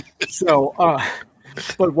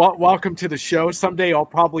welcome to the show. Someday I'll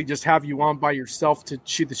probably just have you on by yourself to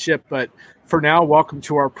shoot the ship. But for now, welcome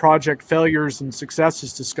to our project failures and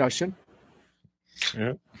successes discussion.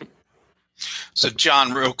 Yeah. So,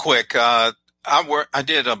 John, real quick, I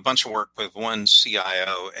did a bunch of work with one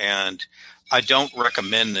CIO, and I don't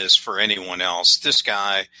recommend this for anyone else. This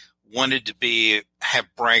guy wanted to have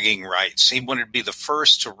bragging rights. He wanted to be the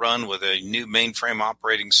first to run with a new mainframe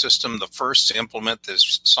operating system, the first to implement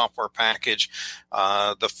this software package,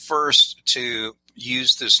 the first to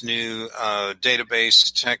use this new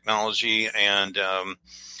database technology, and.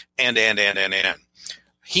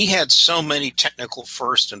 He had so many technical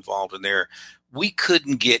firsts involved in there. We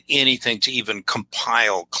couldn't get anything to even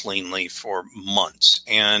compile cleanly for months.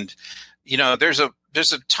 And, there's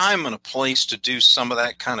a time and a place to do some of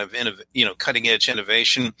that kind of cutting edge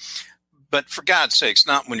innovation, but for God's sakes,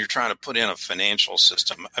 not when you're trying to put in a financial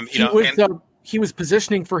system. I mean, he was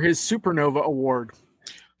positioning for his Supernova Award.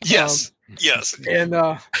 Yes, yes, and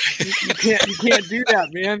you can't do that,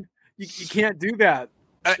 man. You can't do that.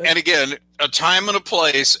 And again, a time and a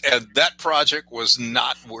place, and that project was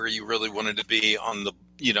not where you really wanted to be on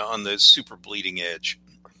the super bleeding edge.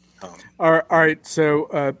 All right.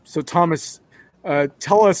 So Thomas,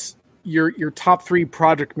 tell us your top 3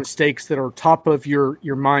 project mistakes that are top of your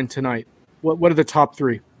mind tonight. What are the top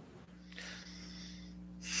 3?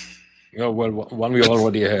 Yeah, well, one we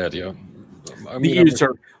already had. Yeah,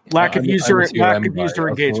 lack of user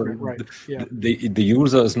engagement. Right. Yeah. The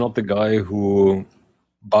user is not the guy who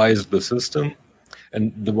buys the system,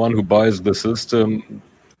 and the one who buys the system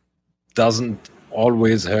doesn't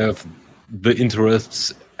always have the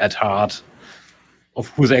interests at heart of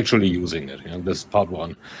who's actually using it. This is part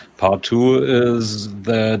 1. Part 2 is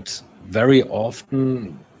that very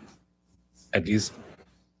often, at least,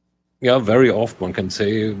 very often one can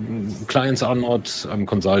say clients are not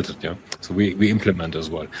consulted. Yeah, so we implement as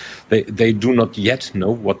well. They do not yet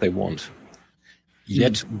know what they want.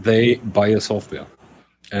 Yet they buy a software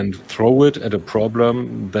and throw it at a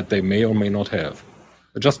problem that they may or may not have.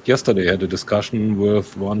 Just yesterday I had a discussion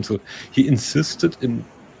with one, so he insisted in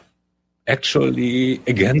actually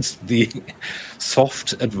against the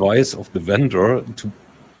soft advice of the vendor to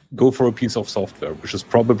go for a piece of software, which is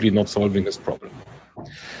probably not solving his problem.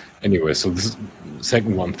 Anyway, so this is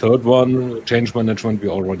second one. Third one, change management we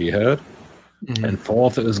already had. Mhm. And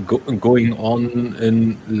fourth is going on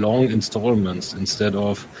in long installments instead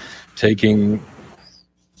of taking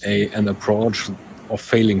an approach of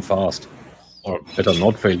failing fast, or better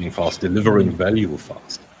not failing fast, delivering value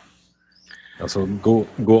fast. So go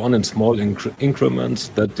on in small increments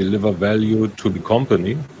that deliver value to the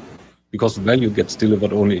company, because value gets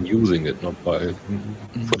delivered only in using it, not by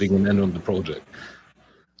putting an end on the project.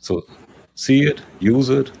 So see it, use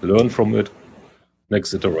it, learn from it,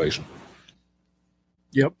 next iteration.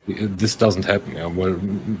 Yep. This doesn't happen. Yeah. Well,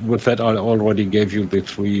 with that, I already gave you the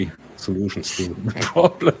 3 solutions to the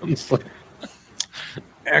problems.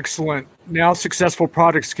 Excellent. Now successful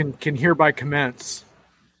products can hereby commence.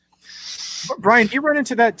 But Brian, do you run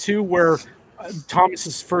into that too, where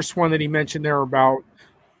Thomas's first one that he mentioned there about,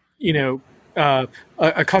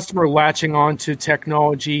 a customer latching on to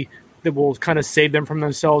technology that will kind of save them from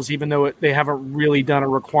themselves, even though they haven't really done a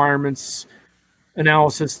requirements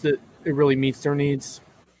analysis that it really meets their needs?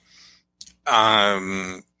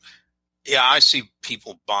 Yeah, I see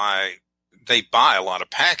people buy a lot of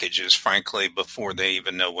packages, frankly, before they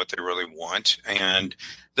even know what they really want. And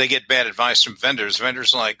they get bad advice from vendors.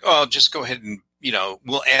 Vendors are like, oh, just go ahead and,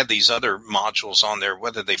 we'll add these other modules on there,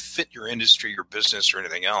 whether they fit your industry, your business, or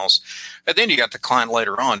anything else. And then you got the client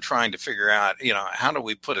later on trying to figure out, how do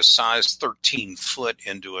we put a size 13 foot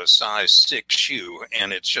into a size 6 shoe?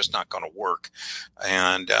 And it's just not going to work.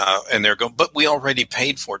 And they're going, but we already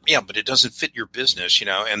paid for it. Yeah, but it doesn't fit your business,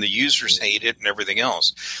 and the users hate it and everything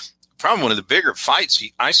else. Probably one of the bigger fights,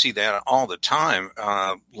 I see that all the time.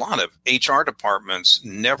 A lot of HR departments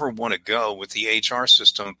never want to go with the HR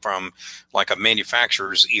system from like a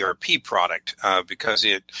manufacturer's ERP product because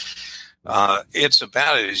it's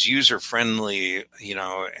about as user friendly,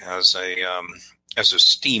 as a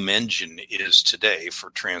steam engine is today for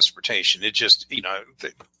transportation. It just,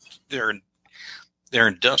 they're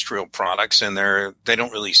industrial products, and they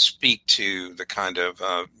don't really speak to the kind of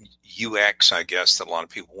UX, I guess, that a lot of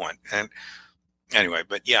people want. And anyway,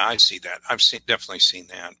 but yeah, I see that. I've definitely seen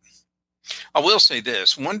that. I will say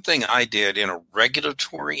this. One thing I did in a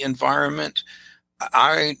regulatory environment,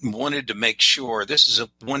 I wanted to make sure, this is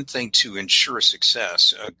one thing to ensure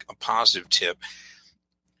success, a positive tip.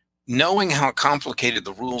 Knowing how complicated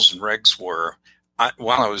the rules and regs were,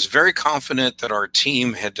 while I was very confident that our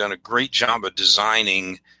team had done a great job of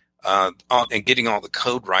designing and getting all the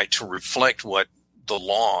code right to reflect what the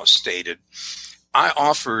law stated, I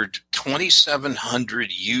offered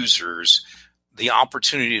 2,700 users the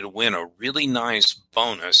opportunity to win a really nice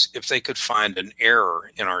bonus if they could find an error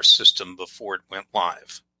in our system before it went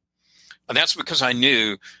live. And that's because I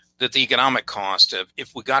knew that the economic cost of,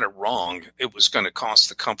 if we got it wrong, it was going to cost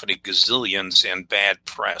the company gazillions and bad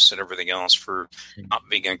press and everything else for not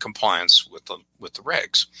being in compliance with the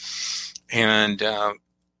regs. And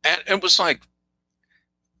it was like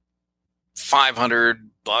 $500.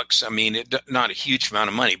 I mean, not a huge amount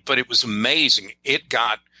of money, but it was amazing. It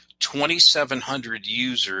got 2,700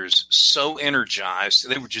 users so energized.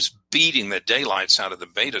 They were just beating the daylights out of the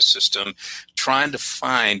beta system, trying to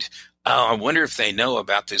find, I wonder if they know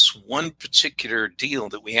about this one particular deal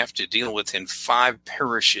that we have to deal with in 5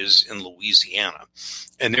 parishes in Louisiana.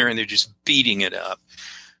 And they're just beating it up.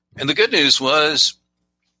 And the good news was,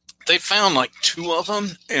 they found like 2 of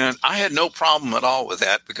them, and I had no problem at all with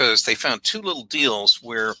that, because they found 2 little deals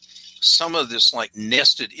where some of this like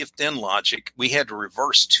nested if-then logic, we had to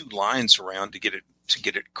reverse 2 lines around to get it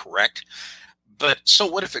correct. But so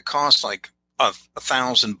what if it costs like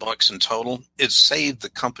 $1,000 in total? It saved the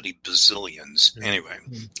company bazillions. Anyway,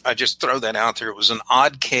 I just throw that out there. It was an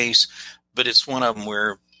odd case, but it's one of them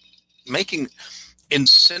where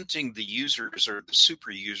incenting the users or the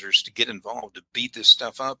super users to get involved to beat this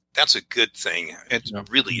stuff up, that's a good thing. It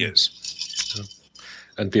really is. Yeah.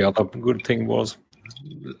 And the other good thing was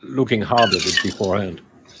looking hard at it beforehand.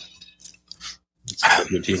 That's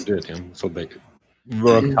what your team did. Yeah? So they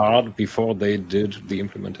worked hard before they did the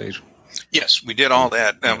implementation. Yes, we did all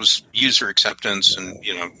that. That was user acceptance, and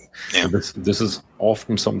So this is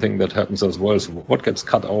often something that happens as well. So what gets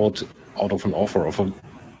cut out of an offer, of an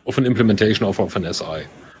implementation offer of an SI?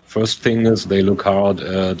 First thing is they look hard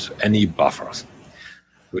at any buffers,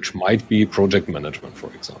 which might be project management,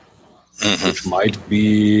 for example, which might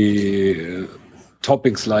be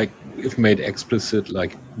topics like, if made explicit,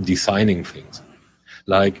 like designing things,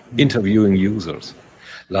 like interviewing users,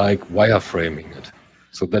 like wireframing it.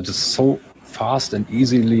 So that is so fast and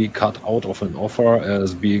easily cut out of an offer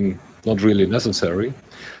as being not really necessary,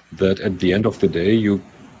 that at the end of the day, you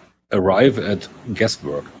arrive at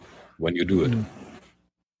guesswork when you do it.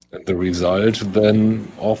 And the result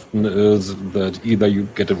then often is that either you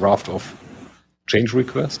get a raft of change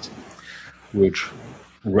requests, which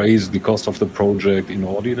raise the cost of the project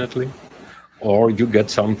inordinately, or you get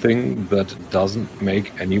something that doesn't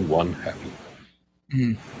make anyone happy.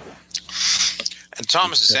 Mm. And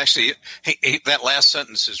Thomas is actually, that last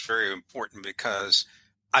sentence is very important, because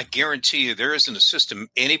I guarantee you there isn't a system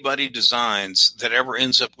anybody designs that ever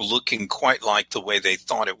ends up looking quite like the way they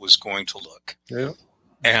thought it was going to look. Yeah.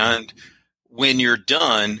 And when you're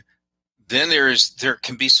done, then there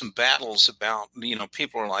can be some battles about,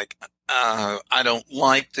 people are like, I don't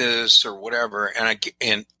like this or whatever. And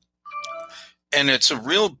it's a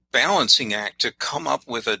real balancing act to come up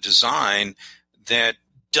with a design that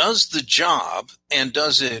does the job and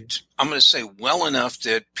does it, I'm going to say, well enough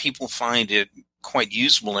that people find it quite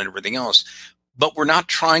usable and everything else. But we're not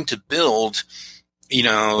trying to build,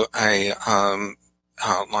 like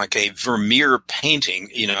a Vermeer painting,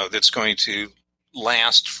 that's going to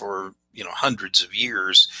last for, hundreds of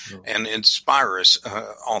years and inspire us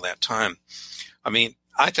all that time. I mean,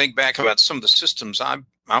 I think back about some of the systems I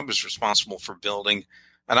was responsible for building,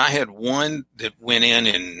 and I had one that went in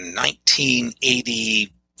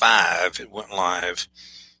 1985. It went live,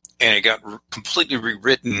 and it got completely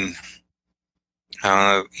rewritten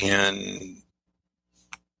in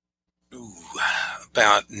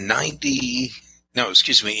about in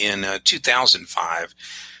 2005.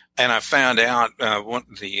 And I found out one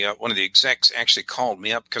of the execs actually called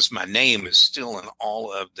me up, because my name is still in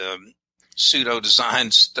all of the pseudo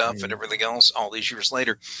design stuff and everything else all these years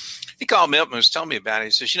later. He called me up and was telling me about it.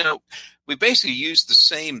 He says, we basically used the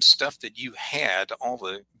same stuff that you had, all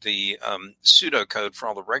the pseudo code for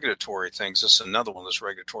all the regulatory things. This is another one of those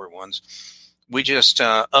regulatory ones. We just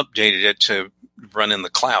updated it to run in the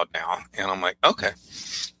cloud now. And I'm like, okay.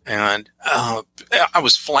 And I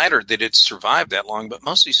was flattered that it survived that long, but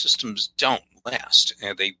most of these systems don't last,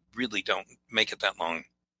 and they really don't make it that long.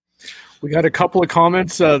 We got a couple of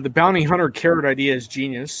comments. The bounty hunter carrot idea is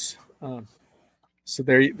genius. So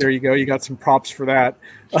there you go. You got some props for that.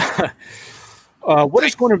 What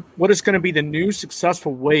is going to be the new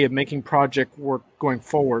successful way of making project work going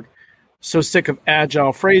forward? So sick of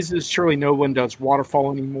agile phrases. Surely no one does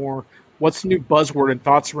waterfall anymore. What's the new buzzword and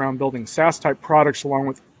thoughts around building SaaS-type products along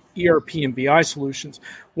with ERP and BI solutions?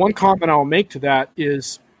 One comment I'll make to that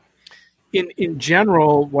is, in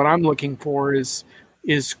general, what I'm looking for is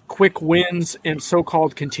quick wins and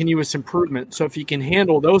so-called continuous improvement. So if you can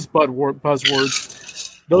handle those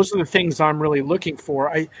buzzwords, those are the things I'm really looking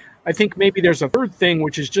for. I think maybe there's a third thing,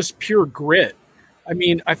 which is just pure grit. I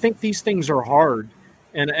mean, I think these things are hard,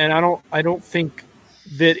 and I don't think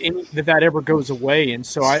that ever goes away. And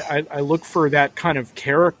so I look for that kind of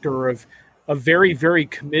character of very, very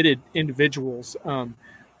committed individuals.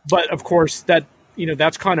 But of course that's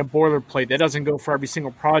kind of boilerplate. That doesn't go for every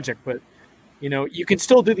single project, but you can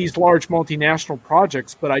still do these large multinational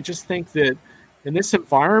projects. But I just think that in this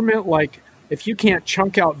environment, like, if you can't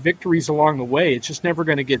chunk out victories along the way, it's just never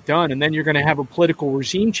going to get done. And then you're going to have a political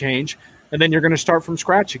regime change, and then you're going to start from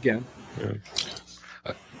scratch again. Yeah.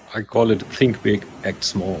 I call it think big, act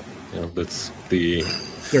small. That's the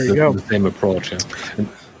same approach. Yeah. And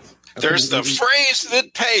there's the phrase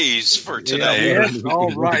that pays for today. Yeah, yes,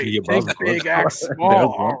 all right. Think big, act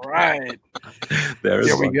small. All right. There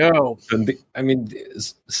we go. And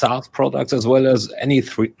SaaS products, as well as any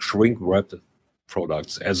shrink-wrapped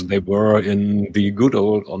products, as they were in the good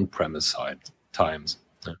old on-premise times,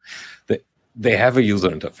 they have a user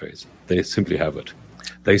interface. They simply have it.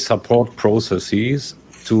 They support processes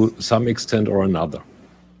to some extent or another.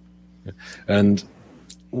 And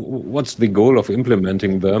what's the goal of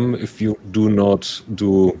implementing them if you do not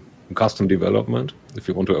do custom development, if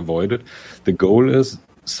you want to avoid it? The goal is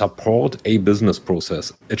support a business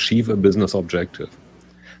process, achieve a business objective.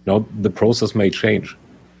 Now, the process may change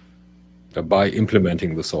by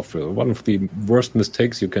implementing the software. One of the worst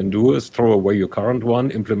mistakes you can do is throw away your current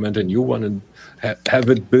one, implement a new one, and have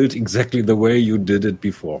it built exactly the way you did it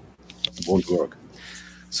before. It won't work.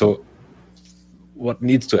 So what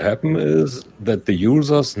needs to happen is that the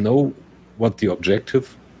users know what the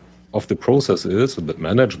objective of the process is, so that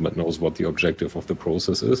management knows what the objective of the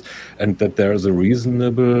process is, and that there is a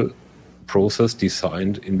reasonable process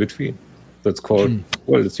designed in between. That's called,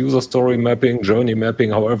 it's user story mapping, journey mapping,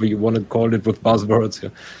 however you want to call it with buzzwords. Yeah.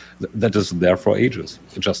 That is there for ages.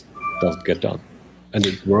 It just doesn't get done. And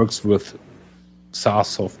it works with SaaS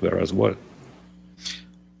software as well.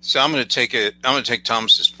 So I'm going to take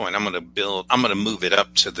Thomas's point. I'm going to move it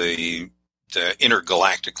up to the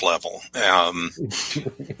intergalactic level. No,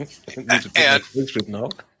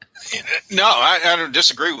 I don't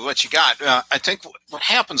disagree with what you got. I think what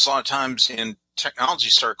happens a lot of times in technology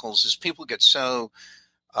circles is people get so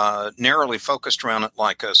narrowly focused around it,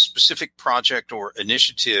 like a specific project or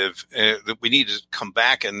initiative that we need to come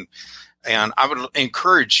back and I would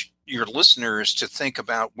encourage your listeners to think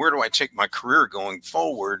about, where do I take my career going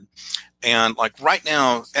forward? And like right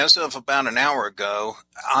now, as of about an hour ago,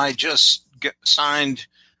 I just signed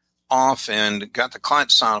off and got the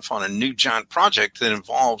client to sign off on a new giant project that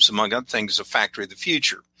involves, among other things, a factory of the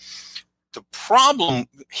future. The problem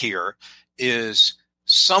here is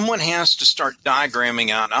someone has to start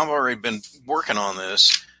diagramming out, and I've already been working on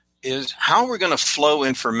this, is how we're going to flow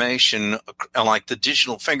information like the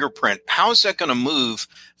digital fingerprint. How is that going to move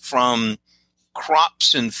from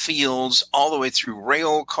crops and fields all the way through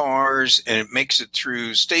rail cars, and it makes it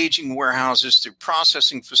through staging warehouses, through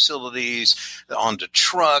processing facilities, onto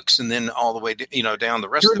trucks, and then all the way to, down the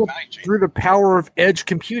rest of the value chain. Through the power of edge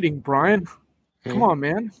computing, Brian. Come on,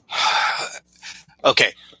 man.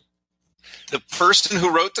 Okay. The person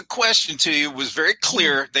who wrote the question to you was very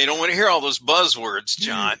clear. They don't want to hear all those buzzwords,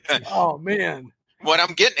 John. Oh, man. What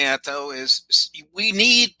I'm getting at, though, is we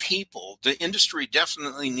need people. The industry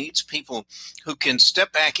definitely needs people who can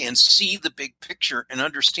step back and see the big picture and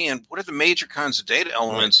understand what are the major kinds of data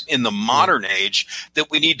elements in the modern age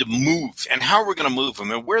that we need to move, and how we're going to move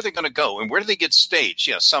them, and where they're going to go, and where do they get staged.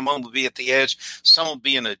 Yeah, some of them will be at the edge. Some will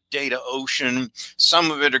be in a data ocean.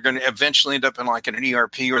 Some of it are going to eventually end up in like an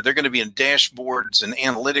ERP, or they're going to be in dashboards and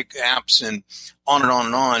analytic apps and on and on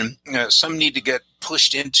and on. Some need to get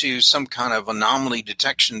pushed into some kind of anomaly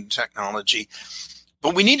detection technology.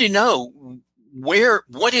 But we need to know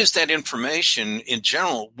what is that information in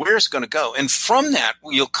general, where it's going to go. And from that,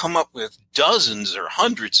 you'll come up with dozens or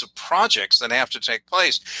hundreds of projects that have to take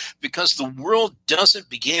place, because the world doesn't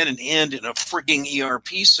begin and end in a frigging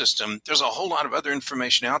ERP system. There's a whole lot of other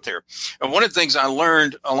information out there. And one of the things I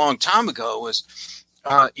learned a long time ago was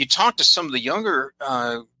you talk to some of the younger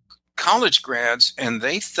college grads, and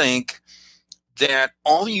they think that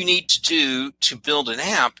all you need to do to build an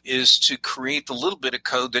app is to create the little bit of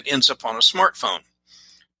code that ends up on a smartphone,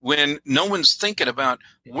 when no one's thinking about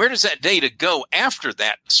where does that data go after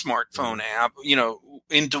that smartphone app,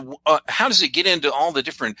 into how does it get into all the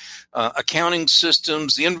different accounting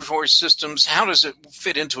systems, the inventory systems, how does it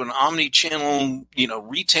fit into an omni-channel,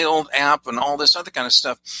 retail app and all this other kind of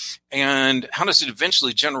stuff, and how does it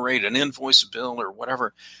eventually generate an invoice, a bill, or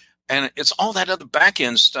whatever. And it's all that other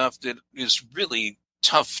back-end stuff that is really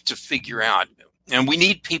tough to figure out. And we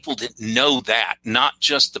need people that know that, not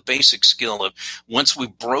just the basic skill of, once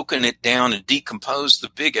we've broken it down and decomposed the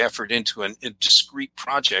big effort into a discrete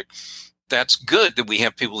project. That's good that we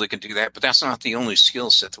have people that can do that, but that's not the only skill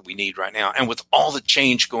set that we need right now. And with all the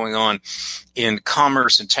change going on in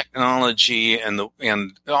commerce and technology and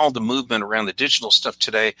all the movement around the digital stuff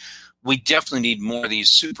today, we definitely need more of these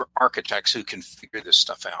super architects who can figure this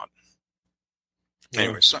stuff out.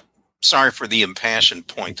 Anyway, sorry for the impassioned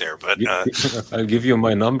point there, but I'll give you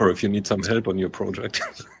my number if you need some help on your project.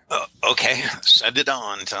 Okay, send it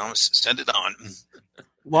on, Thomas. Send it on.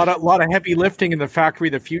 A lot of heavy lifting in the factory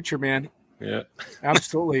of the future, man. Yeah,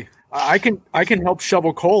 absolutely. I can help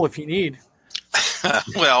shovel coal if you need.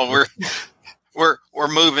 Well, we're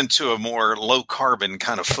moving to a more low carbon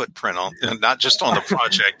kind of footprint on, not just on the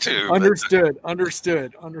project too.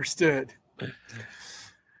 Understood.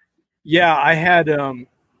 Yeah, I had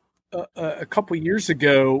a couple years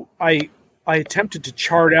ago. I attempted to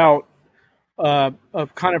chart out a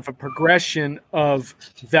kind of a progression of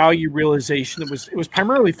value realization. It was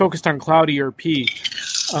primarily focused on cloud ERP.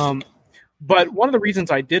 But one of the reasons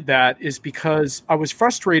I did that is because I was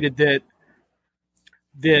frustrated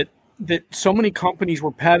that so many companies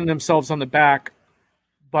were patting themselves on the back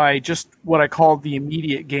by just what I call the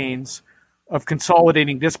immediate gains of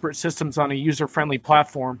consolidating disparate systems on a user-friendly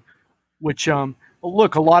platform, which,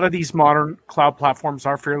 look, a lot of these modern cloud platforms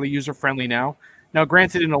are fairly user-friendly now. Now,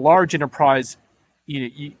 granted, in a large enterprise,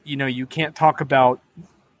 you can't talk about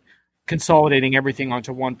consolidating everything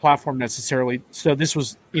onto one platform necessarily. So this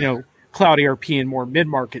was, cloud ERP in more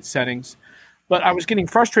mid-market settings. But I was getting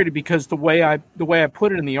frustrated because the way I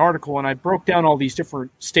put it in the article, and I broke down all these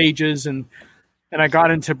different stages, and I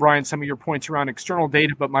got into, Brian, some of your points around external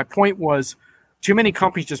data. But my point was, too many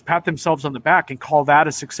companies just pat themselves on the back and call that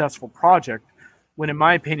a successful project, when in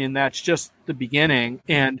my opinion, that's just the beginning.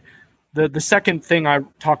 And the second thing I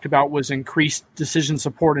talked about was increased decision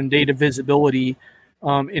support and data visibility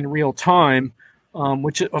in real time,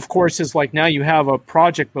 which of course is like, now you have a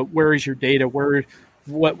project, but where is your data?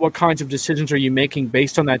 What kinds of decisions are you making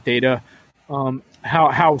based on that data?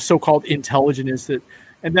 How so-called intelligent is it?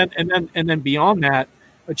 And then beyond that,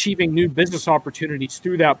 achieving new business opportunities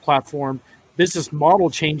through that platform, business model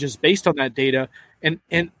changes based on that data, and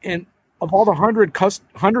of all the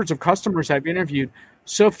hundreds of customers I've interviewed,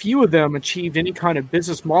 so few of them achieved any kind of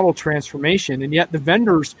business model transformation, and yet the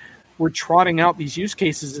vendors were trotting out these use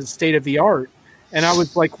cases as state of the art. And I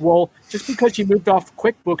was like, well, just because you moved off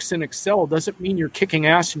QuickBooks and Excel doesn't mean you're kicking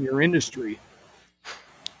ass in your industry.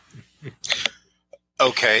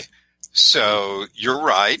 Okay, so you're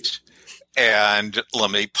right. And let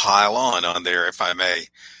me pile on there, if I may.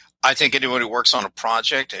 I think anyone who works on a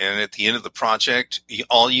project and at the end of the project,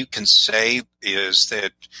 all you can say is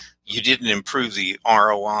that you didn't improve the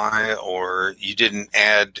ROI or you didn't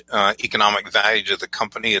add economic value to the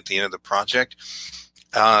company at the end of the project.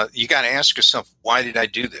 You got to ask yourself, why did I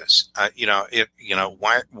do this?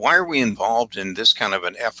 Why are we involved in this kind of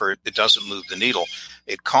an effort that doesn't move the needle?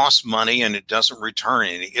 It costs money and it doesn't return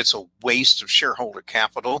any. It's a waste of shareholder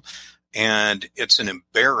capital, and it's an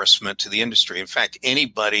embarrassment to the industry. In fact,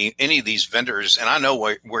 any of these vendors, and I know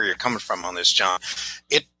where you're coming from on this, John,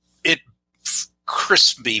 it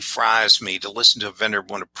crispy fries me to listen to a vendor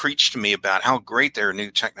want to preach to me about how great their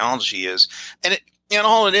new technology is, and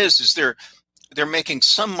all it is they're making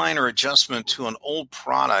some minor adjustment to an old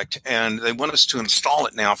product, and they want us to install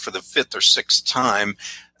it now for the fifth or sixth time,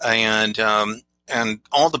 and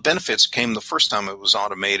all the benefits came the first time it was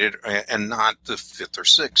automated, and not the fifth or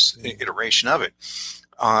sixth iteration of it.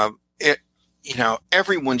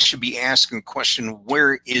 Everyone should be asking the question,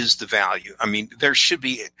 where is the value? I mean, there should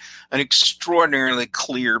be an extraordinarily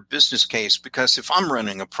clear business case, because if I'm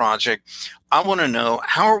running a project, I want to know,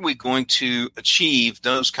 how are we going to achieve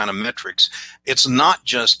those kind of metrics? It's not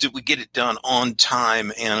just, did we get it done on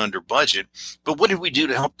time and under budget, but what did we do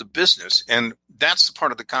to help the business? And that's the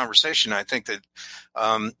part of the conversation I think that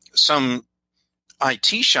some IT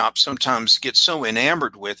shops sometimes get so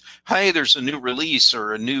enamored with, hey, there's a new release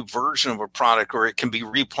or a new version of a product, or it can be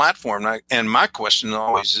replatformed. And my question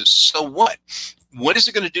always is, so what? What is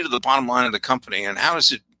it going to do to the bottom line of the company, and how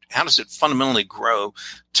does it fundamentally grow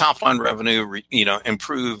top line revenue?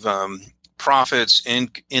 Improve profits,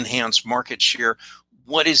 enhance market share.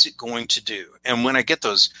 What is it going to do? And when I get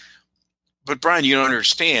those, but Brian, you don't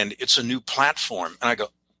understand. It's a new platform, and I go,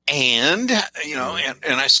 and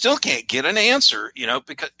I still can't get an answer,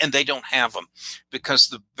 because they don't have them, because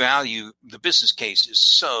the business case is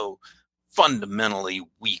so fundamentally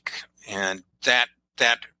weak, and that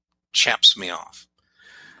chaps me off.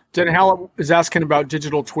 Dan Hallett is asking about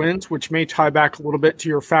digital twins, which may tie back a little bit to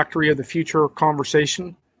your factory of the future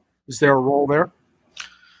conversation. Is there a role there?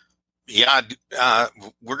 Yeah,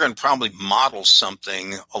 we're going to probably model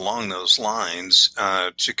something along those lines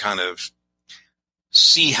to kind of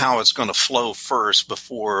see how it's going to flow first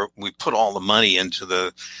before we put all the money into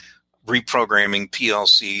the reprogramming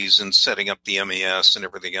PLCs and setting up the MES and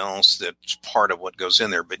everything else that's part of what goes in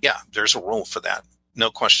there. But yeah, there's a role for that. No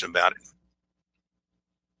question about it.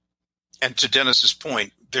 And to Dennis's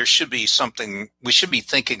point, there should be something, we should be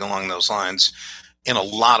thinking along those lines in a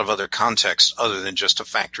lot of other contexts other than just a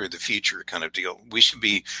factory of the future kind of deal. We should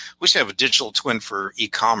have a digital twin for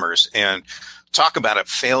e-commerce. And talk about a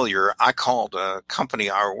failure. I called a company.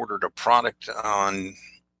 I ordered a product on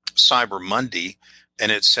Cyber Monday,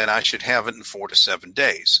 and it said I should have it in 4 to 7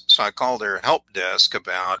 days. So I called their help desk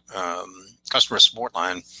about customer support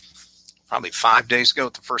line probably 5 days ago,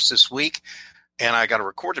 the first this week. And I got a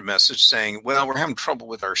recorded message saying, well, we're having trouble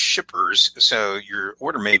with our shippers, so your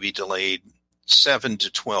order may be delayed 7 to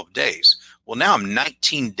 12 days. Well, now I'm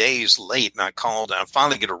 19 days late, and I called, and I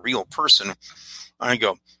finally get a real person. I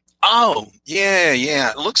go, oh, yeah.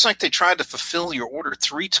 It looks like they tried to fulfill your order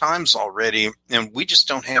 3 times already, and we just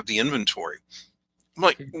don't have the inventory. I'm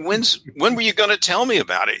like, when were you going to tell me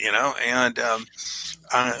about it?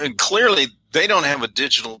 And clearly they don't have a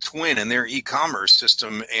digital twin in their e-commerce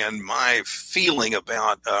system. And my feeling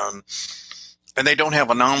about, and they don't have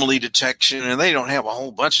anomaly detection, and they don't have a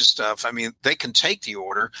whole bunch of stuff. I mean, they can take the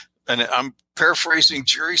order. And I'm paraphrasing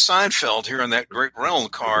Jerry Seinfeld here in that Great Rental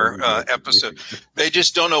Car episode. They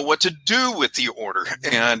just don't know what to do with the order.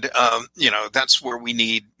 And, that's where we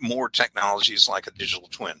need more technologies like a digital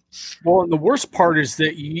twin. Well, and the worst part is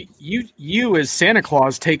that you as Santa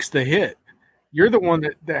Claus takes the hit. You're the one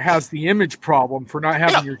that has the image problem for not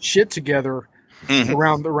having your shit together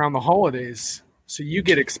around the holidays. So you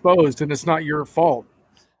get exposed, and it's not your fault.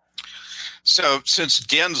 So since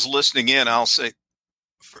Den's listening in, I'll say,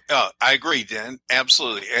 I agree, Dan.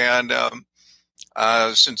 Absolutely. And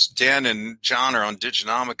since Dan and John are on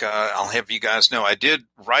Diginomica, I'll have you guys know I did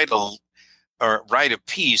write or write a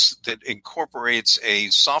piece that incorporates a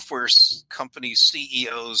software company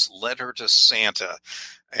CEO's letter to Santa.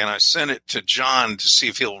 And I sent it to John to see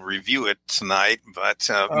if he'll review it tonight, but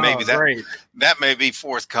maybe that may be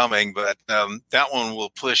forthcoming. But that one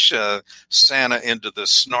will push Santa into the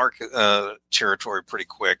snark territory pretty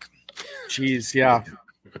quick. Jeez, yeah.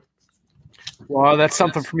 Well, that's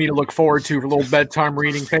something for me to look forward to for a little bedtime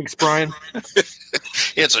reading. Thanks, Brian.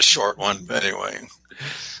 It's a short one, but anyway.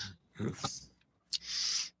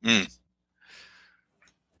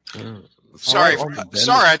 Sorry,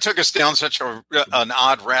 I took us down such an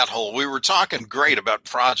odd rat hole. We were talking great about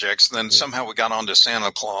projects, and then somehow we got onto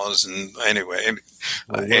Santa Claus. And anyway,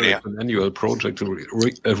 it's an annual project,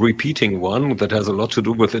 a repeating one that has a lot to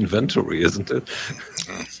do with inventory, isn't it?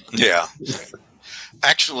 Yeah.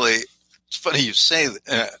 Actually, it's funny you say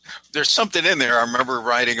that. There's something in there. I remember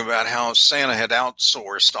writing about how Santa had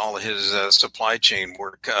outsourced all of his supply chain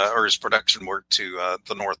work or his production work to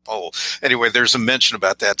the North Pole. Anyway, there's a mention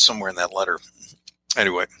about that somewhere in that letter.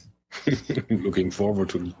 Anyway. Looking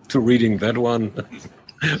forward to reading that one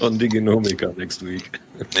on Diginomica next week.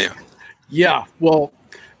 Yeah. Yeah, well,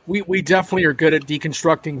 we definitely are good at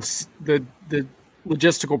deconstructing the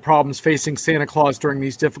logistical problems facing Santa Claus during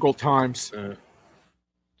these difficult times.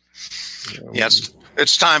 Yes,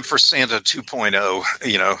 it's time for Santa 2.0,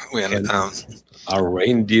 you know. When, are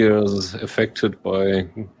reindeers affected by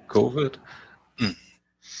COVID?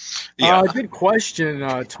 Yeah. Good question,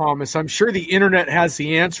 Thomas. I'm sure the internet has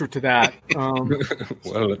the answer to that.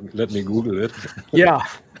 Well, let me Google it. Yeah.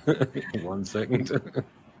 1 second.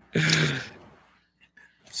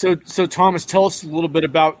 So Thomas, tell us a little bit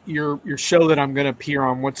about your show that I'm going to appear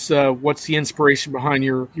on. What's the inspiration behind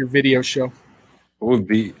your video show? Oh,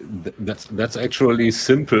 that's actually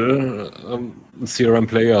simple. CRM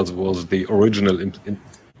Players was the original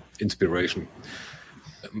inspiration.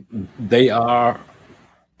 They are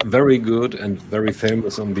very good and very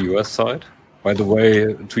famous on the US side. By the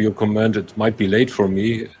way, to your comment, it might be late for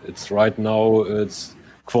me. It's right now, it's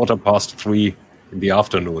 3:15 in the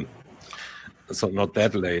afternoon. So not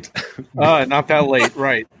that late. Not that late,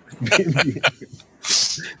 right.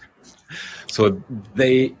 So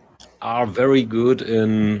they are very good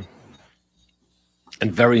and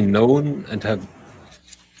very known and have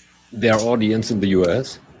their audience in the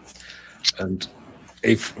US. And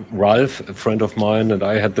Ralph, a friend of mine, and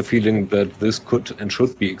I had the feeling that this could and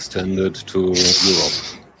should be extended to Europe.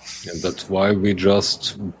 And that's why we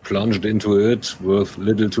just plunged into it with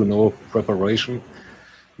little to no preparation.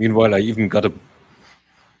 Meanwhile, I even got a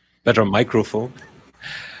better microphone.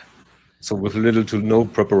 So with little to no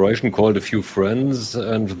preparation, called a few friends,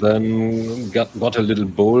 and then got a little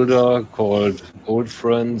boulder called Old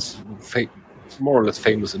Friends, more or less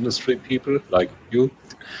famous industry people like you,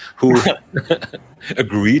 who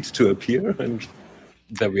agreed to appear, and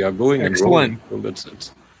there we are going. Excellent. And rolling. So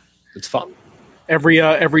it's fun.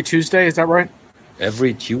 Every Tuesday, is that right?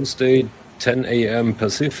 Every Tuesday, 10 a.m.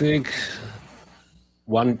 Pacific,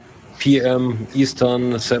 1 p.m.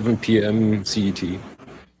 Eastern, 7 p.m. CET.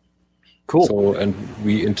 Cool. So, and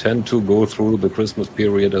we intend to go through the Christmas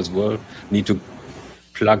period as well. Need to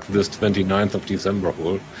plug this 29th of December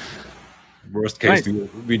hole. Worst case, nice.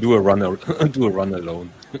 we do a run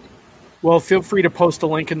alone. Well, feel free to post a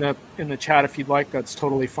link in the chat if you'd like. That's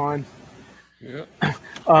totally fine. Yeah.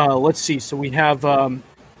 Let's see. So we have.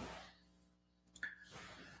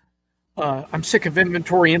 I'm sick of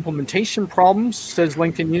inventory implementation problems, says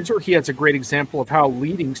LinkedIn user. He has a great example of how a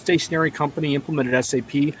leading stationery company implemented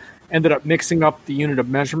SAP, ended up mixing up the unit of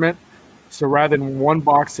measurement. So rather than one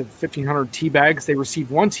box of 1,500 tea bags, they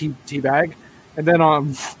received one tea bag. And then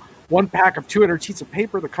on one pack of 200 sheets of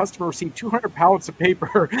paper, the customer received 200 pallets of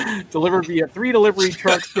paper delivered via 3 delivery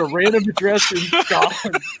trucks to a random address in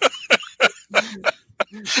Scotland.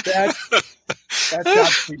 That's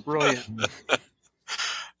absolutely brilliant.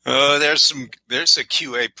 There's a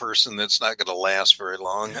QA person that's not going to last very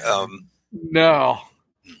long. No.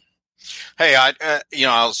 Hey,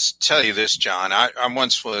 I'll tell you this, John. I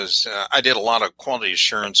once was, I did a lot of quality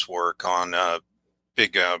assurance work on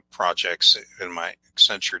big projects in my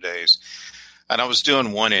Accenture days. And I was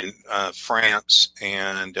doing one in France,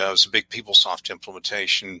 and it was a big PeopleSoft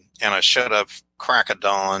implementation. And I showed up crack of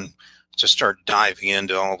dawn to start diving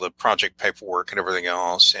into all the project paperwork and everything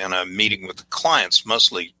else. And I'm meeting with the clients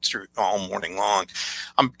mostly through all morning long.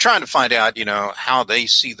 I'm trying to find out, how they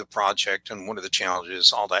see the project and what are the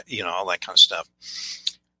challenges, all that, all that kind of stuff.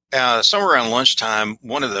 Somewhere around lunchtime,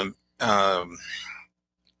 one of them, a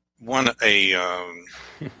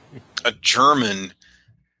German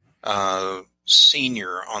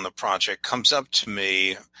senior on the project comes up to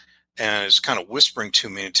me and is kind of whispering to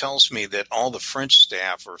me and tells me that all the French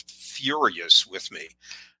staff are furious with me.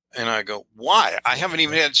 And I go, why? I haven't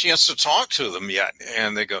even had a chance to talk to them yet.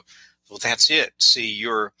 And they go, well, that's it. See,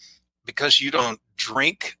 because you don't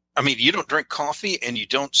drink coffee and you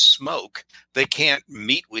don't smoke, they can't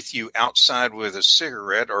meet with you outside with a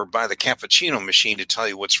cigarette or by the cappuccino machine to tell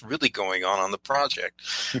you what's really going on the project.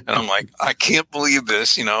 And I'm like, I can't believe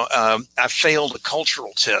this. I failed a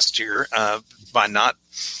cultural test here by not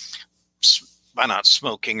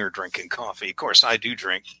smoking or drinking coffee. Of course, I do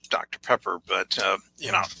drink Dr. Pepper, but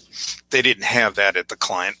they didn't have that at the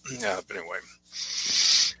client. But anyway,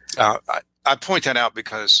 I point that out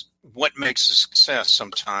because what makes a success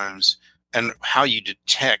sometimes, and how you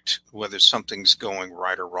detect whether something's going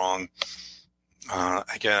right or wrong,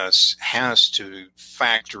 I guess, has to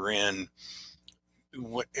factor in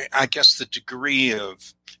the degree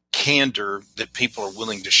of candor that people are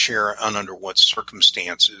willing to share and under what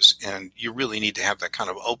circumstances. And you really need to have that kind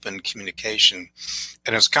of open communication.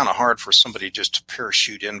 And it's kind of hard for somebody just to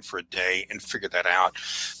parachute in for a day and figure that out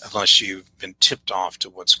unless you've been tipped off to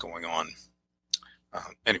what's going on.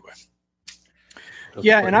 Anyway.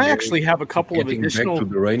 Yeah, and I actually have a couple of additional. Back to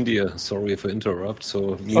the reindeer. Sorry if I interrupt.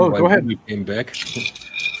 So, go ahead. We came back.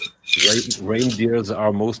 Reindeers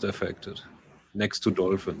are most affected, next to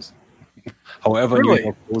dolphins. However, really? New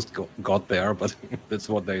York Post got there, but that's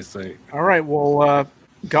what they say. All right. Well,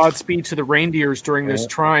 Godspeed to the reindeers during this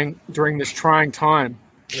trying time.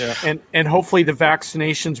 Yeah. And hopefully the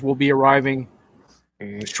vaccinations will be arriving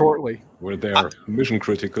shortly. Well, they're mission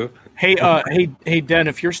critical. Hey, Den,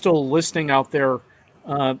 if you're still listening out there,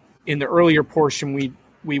 in the earlier portion,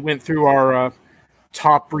 we went through our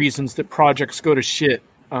top reasons that projects go to shit.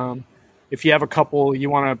 If you have a couple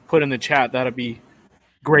you want to put in the chat, that'd be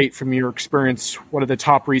great from your experience. What are the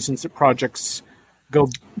top reasons that projects go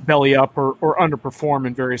belly up or underperform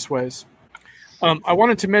in various ways? I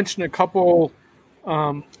wanted to mention a couple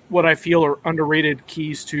what I feel are underrated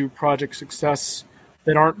keys to project success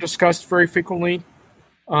that aren't discussed very frequently.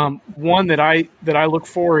 One that I look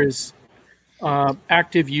for is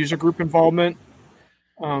active user group involvement.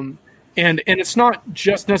 And it's not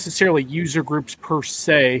just necessarily user groups per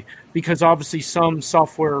se, because obviously some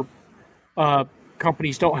software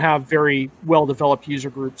companies don't have very well-developed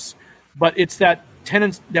user groups, but it's that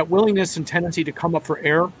willingness and tendency to come up for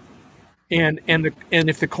air, and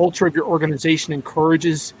if the culture of your organization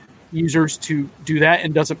encourages users to do that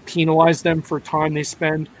and doesn't penalize them for time they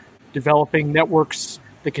spend developing networks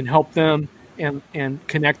that can help them and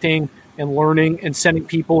connecting and learning and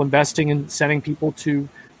investing and sending people to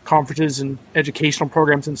conferences and educational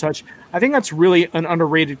programs and such. I think that's really an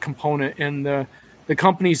underrated component, and the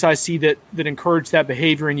companies I see that encourage that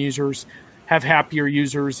behavior in users have happier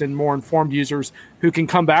users and more informed users who can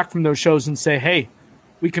come back from those shows and say, hey,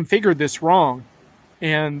 we configured this wrong,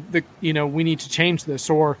 and we need to change this,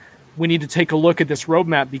 or we need to take a look at this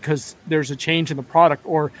roadmap because there's a change in the product,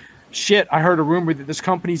 or shit, I heard a rumor that this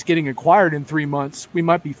company's getting acquired in 3 months. We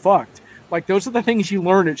might be fucked. Like, those are the things you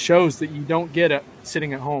learn at shows that you don't get at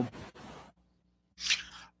sitting at home.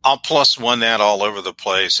 I'll plus one that all over the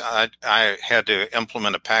place. I had to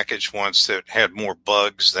implement a package once that had more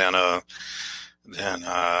bugs than a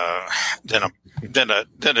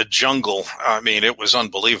jungle. I mean, it was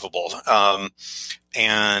unbelievable.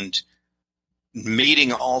 And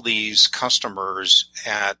meeting all these customers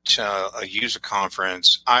at a user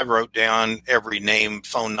conference, I wrote down every name,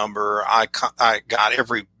 phone number. I got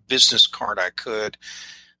every business card I could,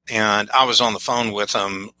 and I was on the phone with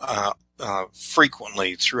them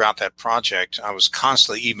frequently throughout that project. I was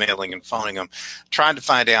constantly emailing and phoning them, trying to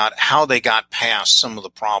find out how they got past some of the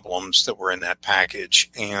problems that were in that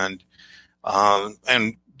package. And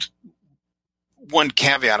one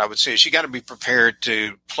caveat I would say is you got to be prepared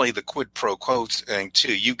to play the quid pro quo thing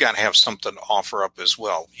too. You've got to have something to offer up as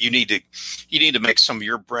well. You need to make some of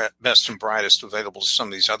your best and brightest available to some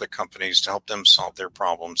of these other companies to help them solve their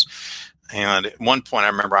problems. And at one point, I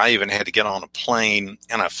remember I even had to get on a plane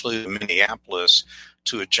and I flew to Minneapolis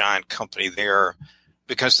to a giant company there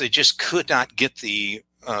because they just could not get the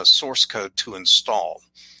source code to install.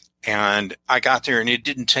 And I got there and it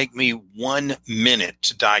didn't take me 1 minute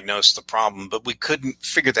to diagnose the problem, but we couldn't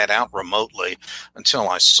figure that out remotely until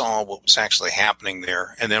I saw what was actually happening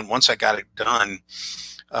there. And then once I got it done,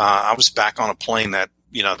 I was back on a plane that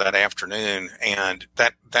afternoon, and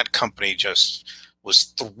that company just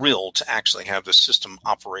was thrilled to actually have the system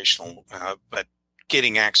operational, but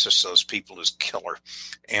getting access to those people is killer.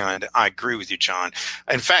 And I agree with you, John.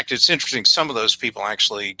 In fact, it's interesting. Some of those people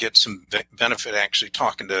actually get some benefit actually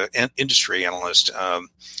talking to industry analysts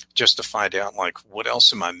just to find out, like, what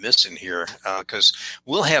else am I missing here? Because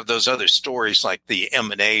we'll have those other stories like the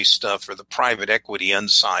M&A stuff or the private equity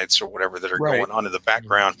insights or whatever that are going on in the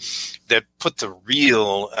background that put the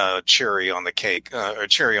real cherry on the cake or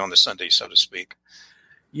cherry on the sundae, so to speak.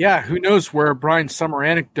 Yeah, who knows where Brian's summer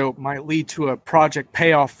anecdote might lead to a project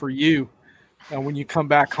payoff for you when you come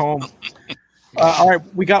back home. All right,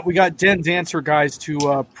 we got Den's answer, guys,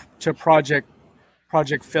 to project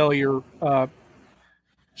failure.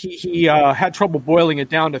 He had trouble boiling it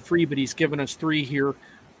down to 3, but he's given us 3 here.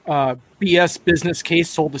 BS business case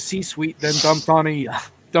sold to C-suite, then dumped on the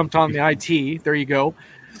IT. There you go.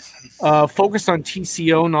 Focus on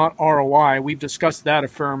TCO, not ROI. We've discussed that a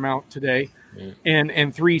fair amount today. Yeah.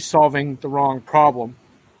 And 3, solving the wrong problem.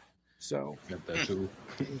 So got that too.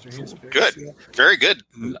 Good, yeah. Very good.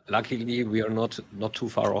 Luckily, we are not too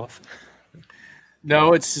far off.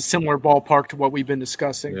 No, it's a similar ballpark to what we've been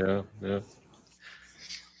discussing. Yeah.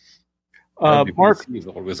 Mark is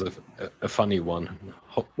always a funny one.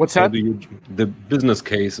 What's that? The business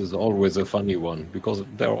case is always a funny one because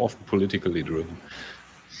they're often politically driven.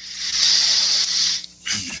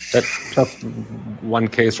 That's just one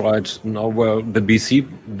case right now where the BC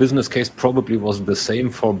business case probably was the same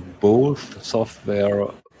for both software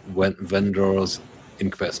vendors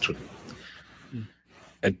in question.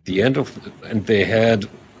 At the end and they had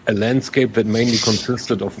a landscape that mainly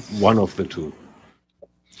consisted of one of the two.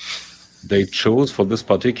 They chose for this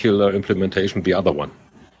particular implementation the other one,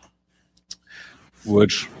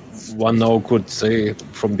 which one now could say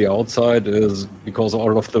from the outside is because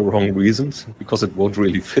all of the wrong reasons, because it won't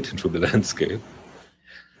really fit into the landscape.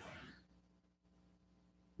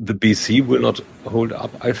 The BC will not hold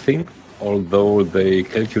up, I think, although they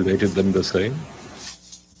calculated them the same.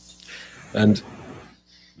 And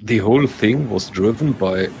the whole thing was driven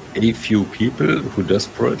by a few people who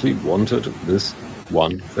desperately wanted this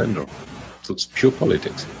one vendor. So it's pure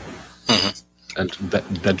politics. Mm-hmm. And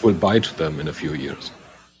that will bite them in a few years.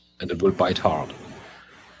 And it will bite hard.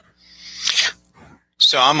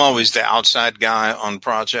 So I'm always the outside guy on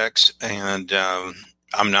projects, and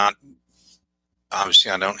I'm not.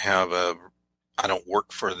 Obviously, I don't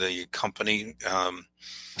work for the company,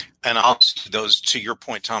 and I'll see those. To your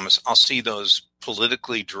point, Thomas, I'll see those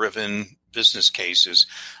politically driven business cases.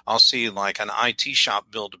 I'll see like an IT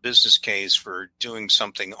shop build a business case for doing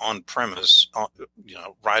something on premise,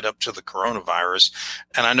 right up to the coronavirus,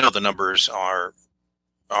 and I know the numbers are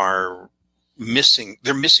missing.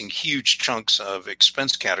 They're missing huge chunks of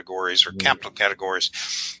expense categories or capital categories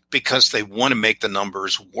because they want to make the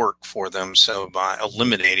numbers work for them. So by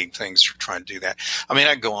eliminating things, they're trying to do that. I mean,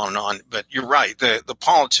 I go on and on, but you're right. The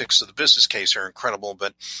politics of the business case are incredible.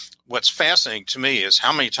 But what's fascinating to me is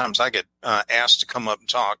how many times I get asked to come up and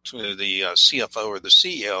talk to the CFO or the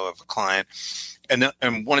CEO of a client. And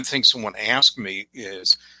one of the things someone asked me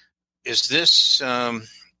is this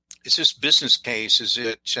business case? Is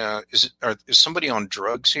somebody on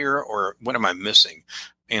drugs here, or what am I missing?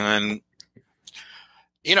 And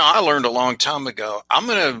I learned a long time ago. I'm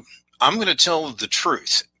gonna tell the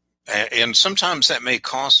truth, and sometimes that may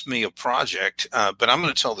cost me a project, but I'm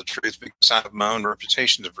going to tell the truth because I have my own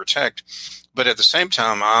reputation to protect. But at the same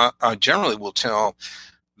time, I generally will tell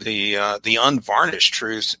the unvarnished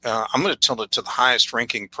truth. I'm going to tell it to the highest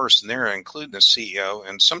ranking person there, including the CEO.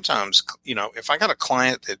 And sometimes, if I got a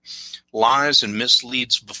client that lies and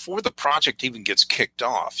misleads before the project even gets kicked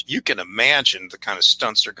off, you can imagine the kind of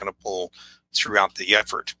stunts they're going to pull throughout the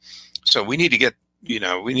effort. So we need to get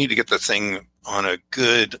the thing on a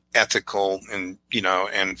good ethical and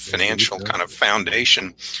financial kind of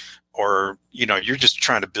foundation, or, you're just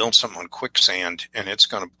trying to build something on quicksand and it's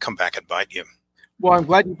going to come back and bite you. Well, I'm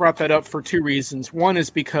glad you brought that up for 2 reasons. One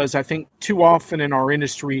is because I think too often in our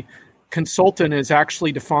industry, consultant is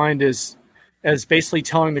actually defined as basically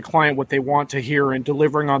telling the client what they want to hear and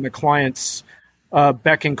delivering on the client's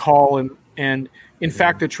beck and call. And in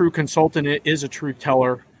fact, a true consultant is a truth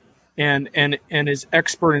teller and is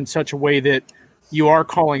expert in such a way that you are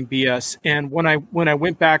calling BS. And when I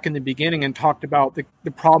went back in the beginning and talked about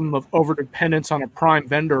the problem of overdependence on a prime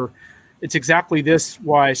vendor, it's exactly this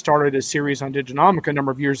why I started a series on Diginomica a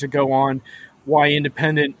number of years ago on why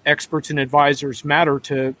independent experts and advisors matter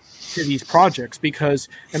to these projects. Because,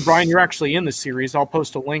 and Brian, you're actually in the series. I'll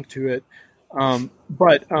post a link to it.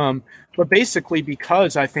 But basically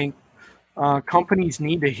because I think companies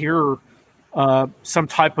need to hear some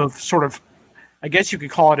type of sort of, I guess you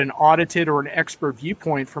could call it an audited or an expert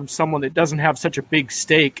viewpoint from someone that doesn't have such a big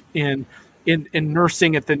stake in in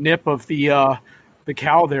nursing at the nip of the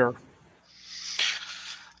cow there.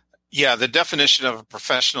 Yeah, the definition of a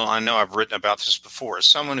professional, I know I've written about this before, is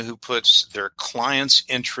someone who puts their client's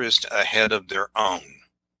interest ahead of their own.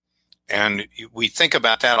 And we think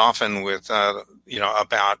about that often with,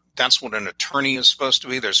 about that's what an attorney is supposed to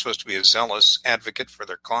be. They're supposed to be a zealous advocate for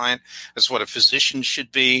their client. That's what a physician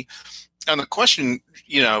should be. And the question,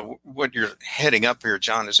 what you're heading up here,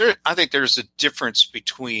 John, I think there's a difference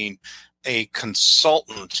between a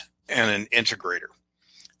consultant and an integrator,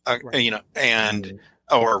 Right.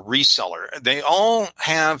 or a reseller. They all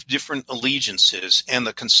have different allegiances, and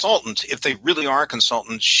the consultant, if they really are a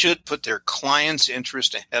consultant, should put their client's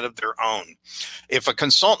interest ahead of their own. If a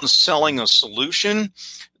consultant's selling a solution,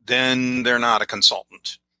 then they're not a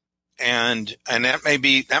consultant. And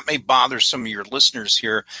that may bother some of your listeners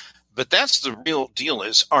here, but that's the real deal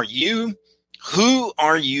is, who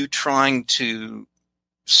are you trying to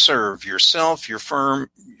serve, yourself, your firm,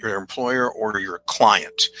 your employer, or your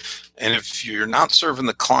client? And if you're not serving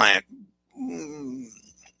the client, then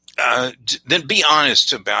be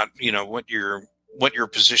honest about what your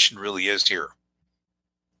position really is here.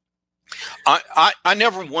 I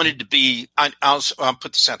never wanted to be. I'll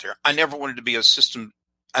put this out there. I never wanted to be a system.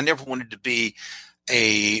 I never wanted to be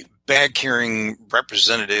a bag carrying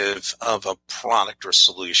representative of a product or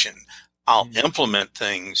solution. I'll implement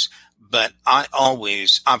things, but I've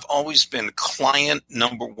always been client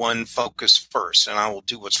number one focus first, and I will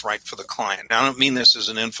do what's right for the client. Now, I don't mean this as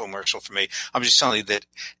an infomercial for me. I'm just telling you that,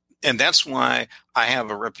 and that's why I have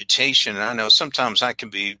a reputation. And I know sometimes I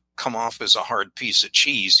can come off as a hard piece of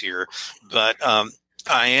cheese here, but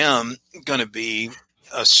I am going to be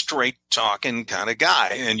a straight talking kind of guy.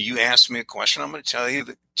 And you ask me a question, I'm going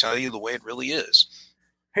to tell you the way it really is.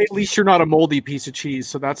 Hey, at least you're not a moldy piece of cheese,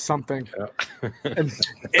 so that's something. Yeah. And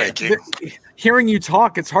Thank you. Hearing you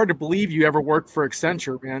talk, it's hard to believe you ever worked for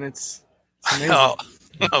Accenture, man. It's amazing.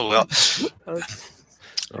 Oh well.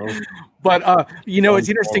 But it's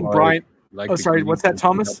interesting, Brian. Sorry, what's that,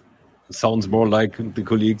 Thomas? Sounds more like the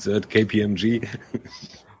colleagues at KPMG.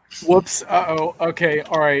 Whoops. Okay.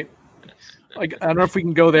 All right. I don't know if we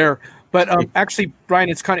can go there, but actually, Brian,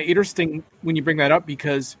 it's kind of interesting when you bring that up,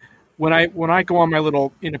 because when I go on my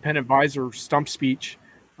little independent advisor stump speech,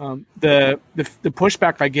 the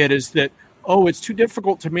pushback I get is that, it's too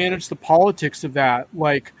difficult to manage the politics of that.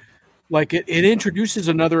 Like it introduces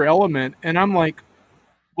another element, and I'm like,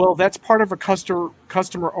 well, that's part of a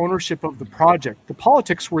customer ownership of the project. The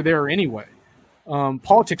politics were there anyway.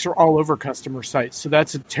 Politics are all over customer sites, so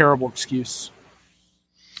that's a terrible excuse.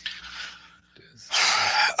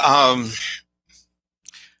 I've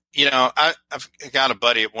got a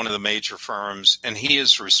buddy at one of the major firms, and he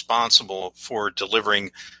is responsible for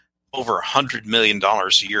delivering over $100 million a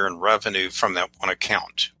year in revenue from that one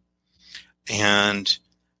account. And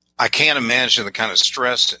I can't imagine the kind of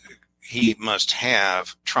stress he must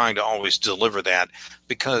have trying to always deliver that,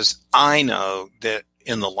 because I know that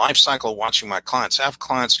in the life cycle of watching my clients, I have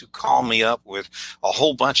clients who call me up with a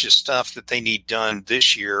whole bunch of stuff that they need done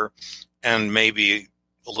this year and maybe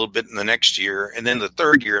a little bit in the next year. And then the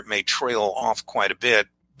third year, it may trail off quite a bit,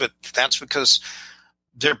 but that's because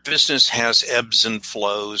their business has ebbs and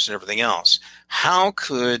flows and everything else. How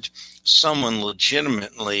could someone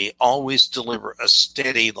legitimately always deliver a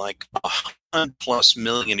steady, like $100+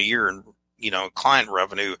 million a year in, client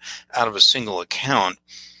revenue out of a single account?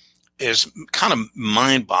 Is kind of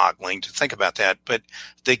mind-boggling to think about that. But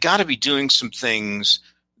they got to be doing some things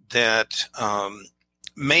that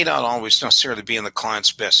may not always necessarily be in the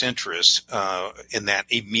client's best interest in that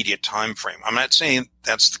immediate time frame. I'm not saying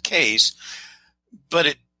that's the case,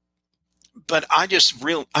 but I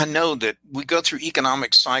know that we go through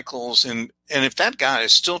economic cycles, and if that guy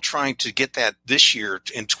is still trying to get that this year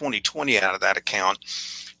in 2020 out of that account,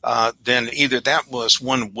 then either that was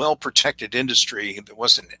one well-protected industry that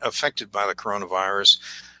wasn't affected by the coronavirus,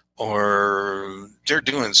 or they're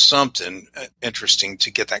doing something interesting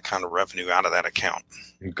to get that kind of revenue out of that account.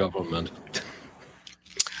 Government.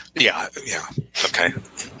 Yeah. Okay.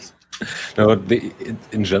 No,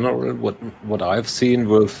 in general, what I've seen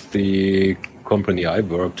with the company I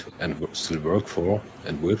worked and still work for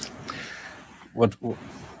and with, what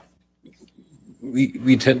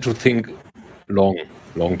we tend to think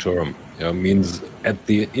long term. Means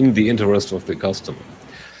in the interest of the customer.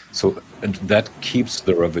 So, and that keeps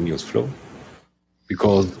the revenues flow,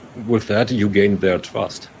 because with that you gain their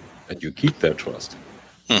trust and you keep their trust.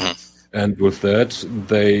 Mm-hmm. And with that,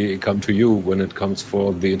 they come to you when it comes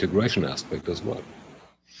for the integration aspect as well.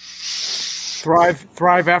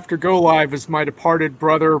 Thrive after go live, as my departed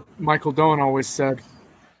brother Michael Doan always said.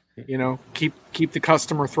 Keep the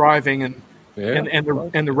customer thriving, and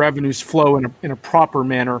and the revenues flow in a proper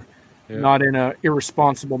manner, not in a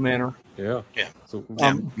irresponsible manner. Yeah. So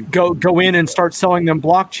go in and start selling them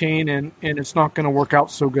blockchain, and it's not going to work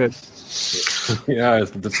out so good. Yeah,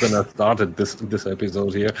 that's when I started this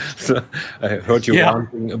episode here. So I heard you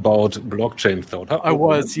ranting about blockchain thought. I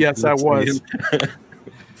was.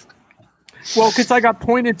 Well, because I got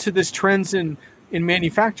pointed to this trends in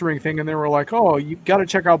manufacturing thing, and they were like, "Oh, you got to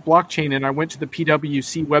check out blockchain." And I went to the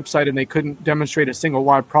PwC website, and they couldn't demonstrate a single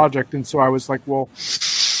live project, and so I was like, "Well,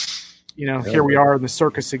 here we are in the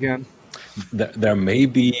circus again." There may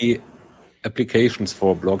be applications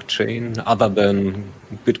for blockchain other than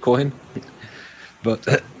Bitcoin,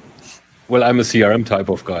 but well, I'm a CRM type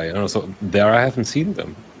of guy, so there I haven't seen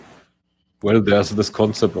them. Well, there's this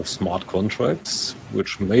concept of smart contracts,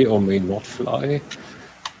 which may or may not fly,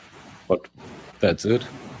 but that's it.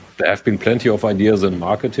 There have been plenty of ideas in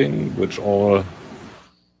marketing, which all,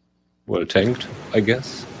 tanked, I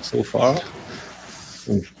guess, so far.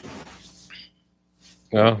 And,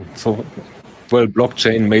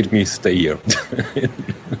 blockchain made me stay here.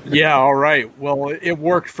 Yeah, all right. Well, it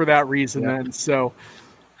worked for that reason then. So,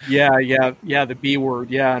 the B word.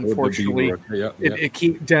 Yeah, unfortunately,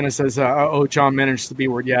 it Dennis says, John managed the B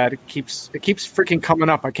word. Yeah, it keeps freaking coming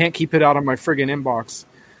up. I can't keep it out of my friggin' inbox.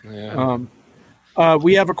 Yeah.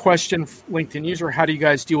 We have a question, LinkedIn user. How do you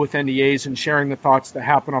guys deal with NDAs and sharing the thoughts that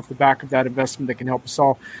happen off the back of that investment that can help us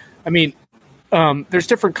all? I mean, there's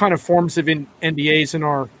different kind of forms of NDAs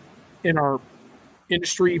in our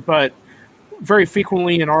industry, but very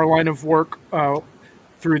frequently in our line of work,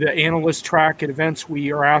 through the analyst track at events,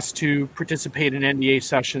 we are asked to participate in NDA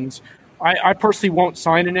sessions. I personally won't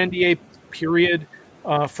sign an NDA, period,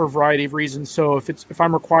 for a variety of reasons. So if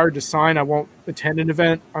I'm required to sign, I won't attend an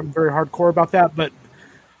event. I'm very hardcore about that, but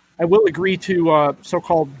I will agree to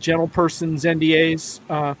so-called gentle persons NDAs.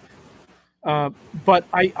 But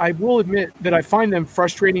I will admit that I find them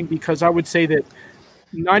frustrating because I would say that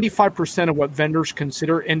 95% of what vendors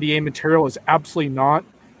consider NDA material is absolutely not.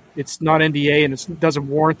 It's not NDA, and it doesn't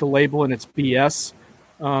warrant the label, and it's BS.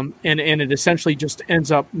 And it essentially just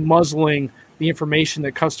ends up muzzling the information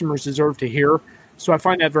that customers deserve to hear. So I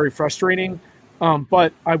find that very frustrating.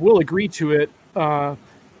 But I will agree to it,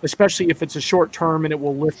 especially if it's a short term and it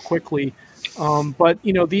will lift quickly. But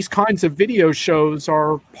these kinds of video shows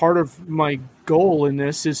are part of my goal in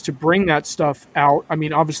this, is to bring that stuff out. I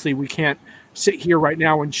mean, obviously we can't sit here right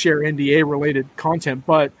now and share NDA related content,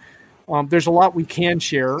 but there's a lot we can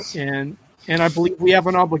share, and I believe we have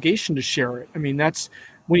an obligation to share it. I mean, that's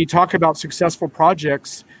when you talk about successful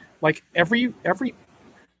projects, like to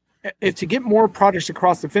get more projects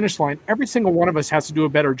across the finish line, every single one of us has to do a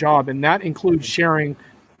better job, and that includes sharing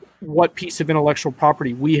what piece of intellectual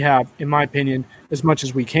property we have, in my opinion, as much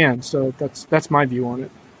as we can. So that's my view on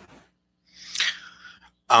it.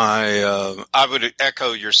 I would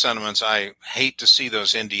echo your sentiments. I hate to see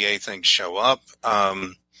those NDA things show up.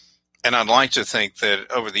 And I'd like to think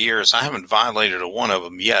that over the years, I haven't violated one of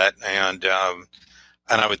them yet. And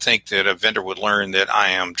I would think that a vendor would learn that I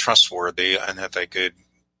am trustworthy and that they could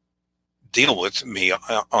deal with me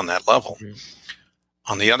on that level.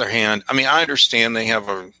 Mm-hmm. On the other hand, I mean, I understand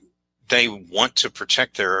they want to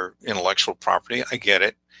protect their intellectual property. I get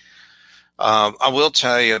it. I will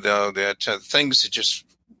tell you, though, that things that just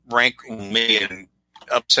rank me and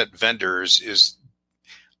upset vendors is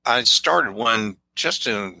I started one just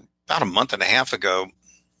about a month and a half ago.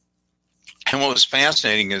 And what was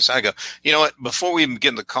fascinating is I go, you know what, before we even get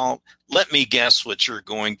in the call, let me guess what you're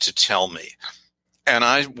going to tell me. And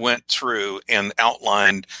I went through and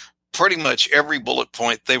outlined pretty much every bullet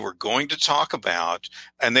point they were going to talk about.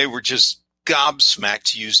 And they were just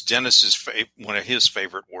gobsmacked, to use Dennis's one of his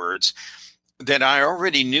favorite words, that I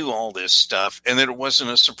already knew all this stuff and that it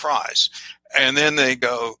wasn't a surprise. And then they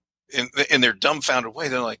go, in their dumbfounded way,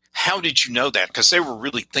 they're like, how did you know that? Because they were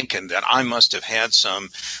really thinking that I must have had some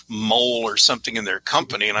mole or something in their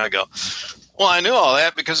company. And I go, well, I knew all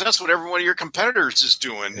that because that's what every one of your competitors is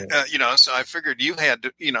doing. Yeah. So I figured you had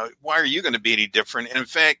to, why are you going to be any different? And in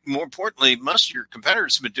fact, more importantly, most of your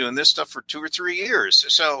competitors have been doing this stuff for 2 or 3 years.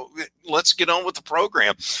 So let's get on with the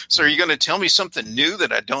program. So are you going to tell me something new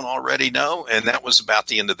that I don't already know? And that was about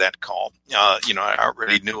the end of that call. I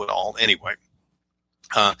already knew it all anyway.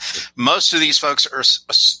 Most of these folks are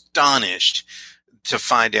astonished to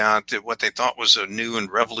find out that what they thought was a new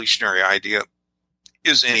and revolutionary idea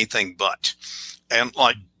is anything but. And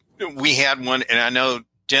like we had one, and I know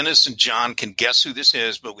Dennis and John can guess who this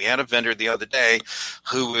is, but we had a vendor the other day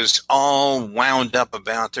who was all wound up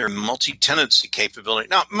about their multi-tenancy capability.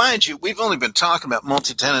 Now, mind you, we've only been talking about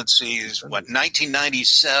multi-tenancies,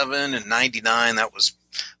 1997 and 99. That was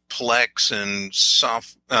Plex and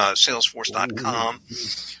Salesforce.com.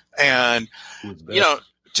 And,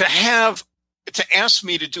 to ask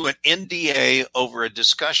me to do an NDA over a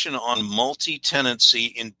discussion on multi-tenancy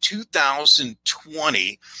in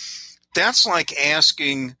 2020, that's like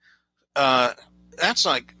asking a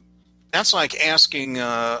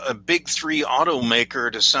big three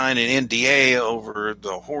automaker to sign an NDA over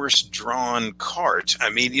the horse-drawn cart. I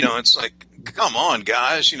mean, it's like, come on,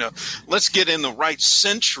 guys, let's get in the right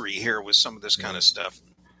century here with some of this kind of stuff.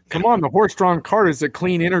 Come on, the horse-drawn cart is a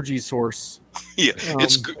clean energy source. Yeah,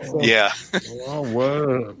 it's good. Yeah.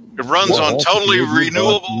 Well, it runs on totally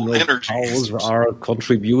renewable energy. Cows are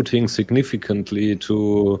contributing significantly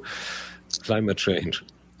to climate change.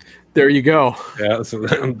 There you go. Yeah, so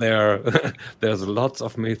there's lots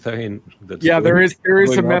of methane. There is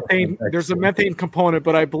a methane. There's a methane component,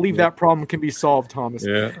 but I believe that problem can be solved, Thomas.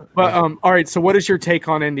 Yeah. But all right. So, what is your take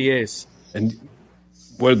on NDAs?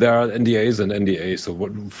 Well, there are NDAs and NDAs.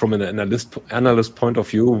 So, from an analyst point of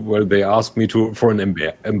view, they ask me for an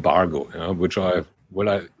embargo, which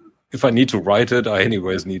if I need to write it, I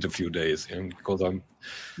anyways need a few days, because I'm.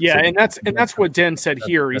 Yeah, and that's what Den said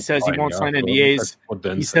here. He says he won't sign NDAs.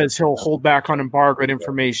 He says he'll hold back on embargoed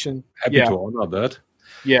information. Happy to honor that.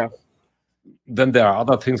 Yeah. Then there are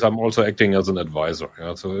other things. I'm also acting as an advisor.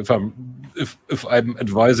 Yeah? So if I'm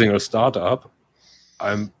advising a startup,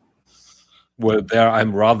 I'm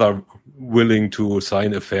rather willing to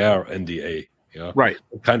sign a fair NDA. Yeah. Right.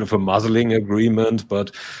 Kind of a muzzling agreement, but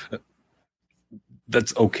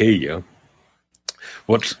that's okay. Yeah.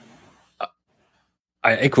 What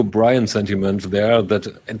I echo Brian's sentiment there, that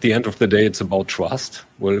at the end of the day, it's about trust.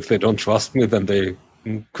 Well, if they don't trust me, then they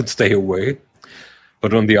could stay away.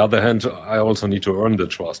 But on the other hand, I also need to earn the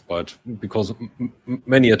trust, because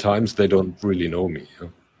many a times they don't really know me. Yeah?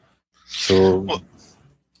 So. Well,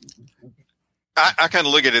 I kind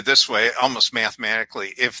of look at it this way, almost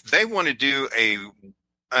mathematically. If they want to do an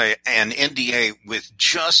NDA with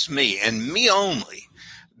just me and me only,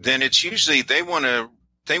 then it's usually they want to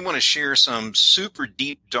share some super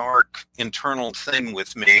deep, dark internal thing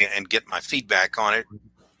with me and get my feedback on it.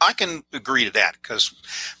 I can agree to that because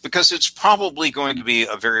it's probably going to be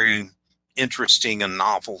a very interesting and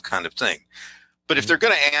novel kind of thing. But if they're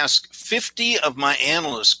going to ask 50 of my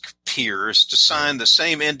analyst peers to sign the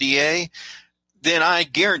same NDA, then I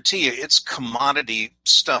guarantee you it's commodity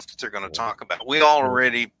stuff that they're going to talk about.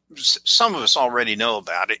 Some of us already know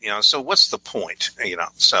about it, so what's the point,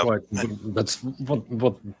 so. Right. That's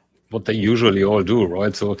what they usually all do,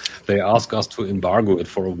 right? So they ask us to embargo it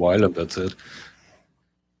for a while and that's it.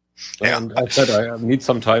 Yeah. And I said I need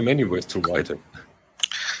some time anyways to write it.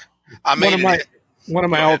 One of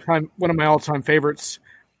my all-time favorites.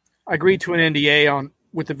 I agreed to an NDA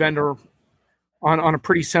with the vendor on a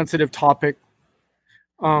pretty sensitive topic.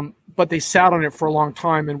 But they sat on it for a long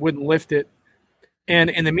time and wouldn't lift it.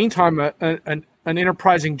 And in the meantime, an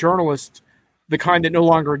enterprising journalist, the kind that no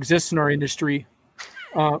longer exists in our industry,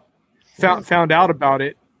 found out about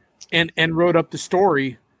it and wrote up the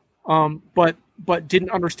story, but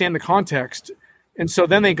didn't understand the context. And so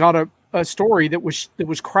then they got a story that was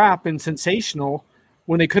crap and sensational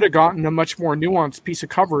when they could have gotten a much more nuanced piece of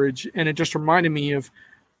coverage. And it just reminded me of,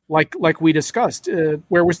 like we discussed,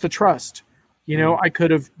 where was the trust? I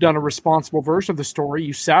could have done a responsible version of the story.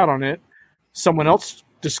 You sat on it. Someone else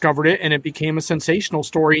discovered it, and it became a sensational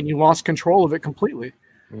story, and you lost control of it completely.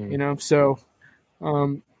 So,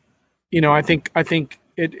 I think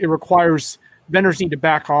it requires vendors need to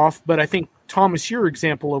back off. But I think, Thomas, your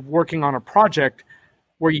example of working on a project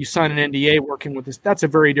where you sign an NDA working with this, that's a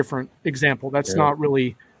very different example. That's not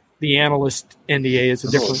really the analyst NDA. Is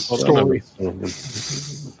a different story.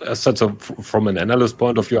 As said, so from an analyst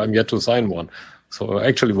point of view, I'm yet to sign one. So I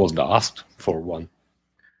actually wasn't asked for one.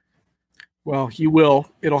 Well, you will.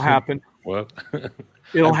 It'll happen. Well,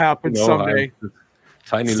 it'll happen someday.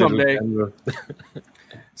 Tiny someday. Little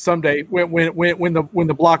someday, when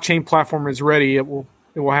the blockchain platform is ready, it will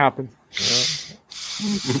happen.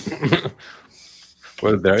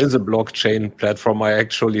 Well, there is a blockchain platform I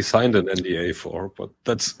actually signed an NDA for, but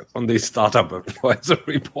that's on the startup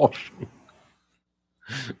advisory portion.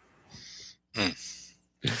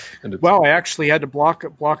 Well, I actually had to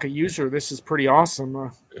block a user. This is pretty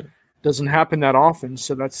awesome. Doesn't happen that often,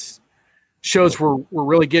 so that's shows we're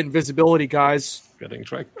really getting visibility, guys. Getting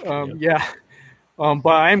tracked. Yeah. But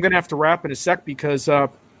I am going to have to wrap in a sec because,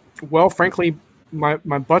 frankly, my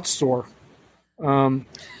butt's sore.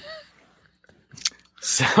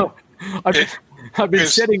 So I've been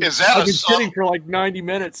sitting. Is that I've been sitting for like 90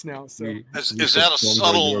 minutes now. So is that a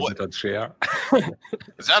subtle?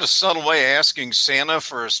 Is that a subtle way of asking Santa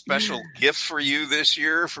for a special gift for you this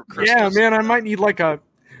year for Christmas? Yeah, man, I might need like a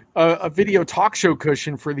video talk show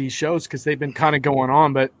cushion for these shows because they've been kind of going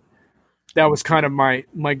on. But that was kind of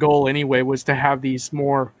my goal anyway, was to have these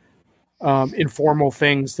more informal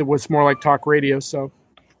things that was more like talk radio. So,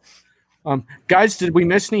 guys, did we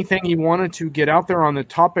miss anything you wanted to get out there on the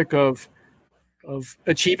topic of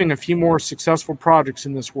achieving a few more successful projects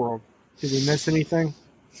in this world? Did we miss anything?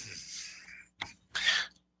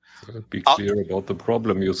 Be clear about the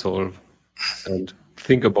problem you solve and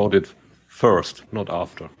think about it first, not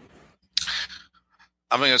after.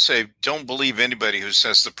 I'm going to say, don't believe anybody who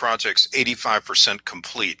says the project's 85%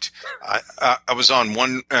 complete. I was on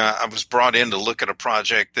one. I was brought in to look at a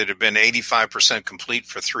project that had been 85% complete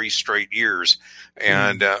for 3 straight years,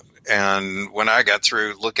 and when I got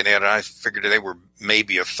through looking at it, I figured they were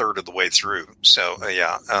maybe a third of the way through. So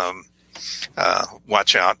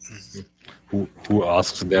watch out. Who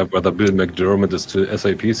asks there whether Bill McDermott is the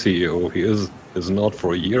SAP CEO? He is not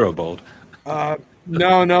for a year about.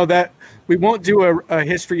 No, that we won't do a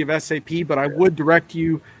history of SAP, but I would direct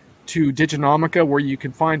you to Diginomica, where you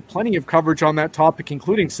can find plenty of coverage on that topic,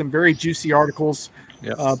 including some very juicy articles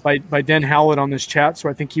by Den Howlett on this chat. So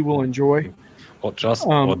I think you will enjoy. Or just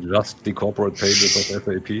the corporate pages of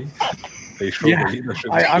SAP. They show the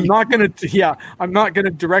leadership. I'm not going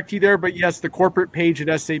to direct you there, but yes, the corporate page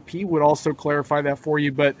at SAP would also clarify that for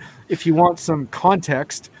you. But if you want some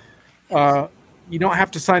context, you don't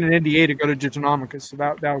have to sign an NDA to go to Diginomica, so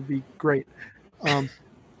that would be great.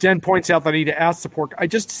 Den points out that I need to ask support. I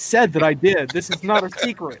just said that I did. This is not a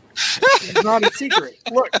secret. This is not a secret.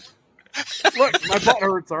 Look, my butt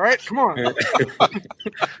hurts, all right? Come on. But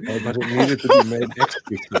it needed to be made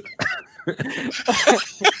explicit.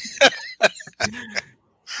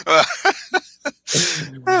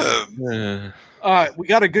 We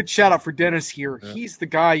got a good shout out for Dennis here. Yeah. He's the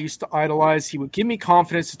guy I used to idolize. He would give me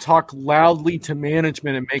confidence to talk loudly to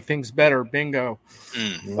management and make things better. Bingo.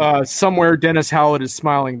 Somewhere Dennis Howlett is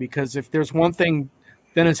smiling, because if there's one thing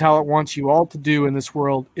Dennis Howlett wants you all to do in this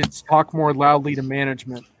world, it's talk more loudly to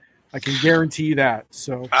management. I can guarantee you that.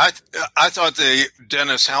 So I thought the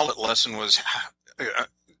Dennis Howlett lesson was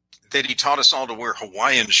that he taught us all to wear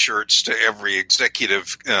Hawaiian shirts to every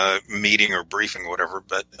executive meeting or briefing or whatever.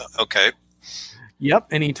 But okay. Yep,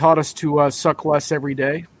 and he taught us to suck less every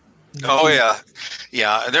day. Oh,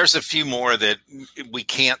 yeah. There's a few more that we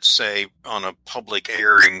can't say on a public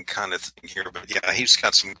airing kind of thing here, but yeah, he's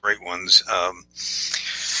got some great ones. I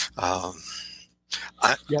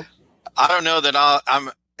don't know that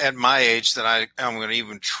I'm at my age that I'm going to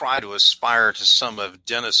even try to aspire to some of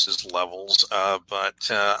Dennis's levels,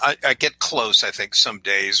 but I get close, I think, some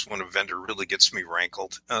days when a vendor really gets me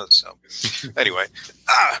rankled. So anyway,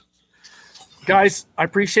 guys, I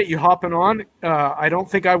appreciate you hopping on. I don't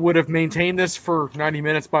think I would have maintained this for 90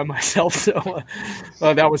 minutes by myself, so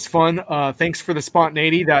that was fun. Thanks for the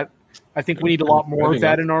spontaneity. That I think we need a lot more of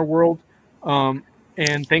that in our world.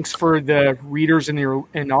 And thanks for the readers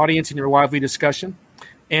and audience and your lively discussion.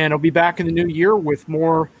 And I'll be back in the new year with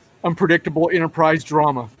more unpredictable enterprise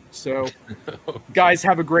drama. So, guys,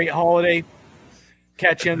 have a great holiday.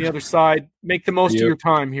 Catch you on the other side. Make the most of your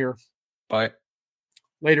time here. Bye.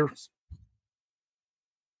 Later.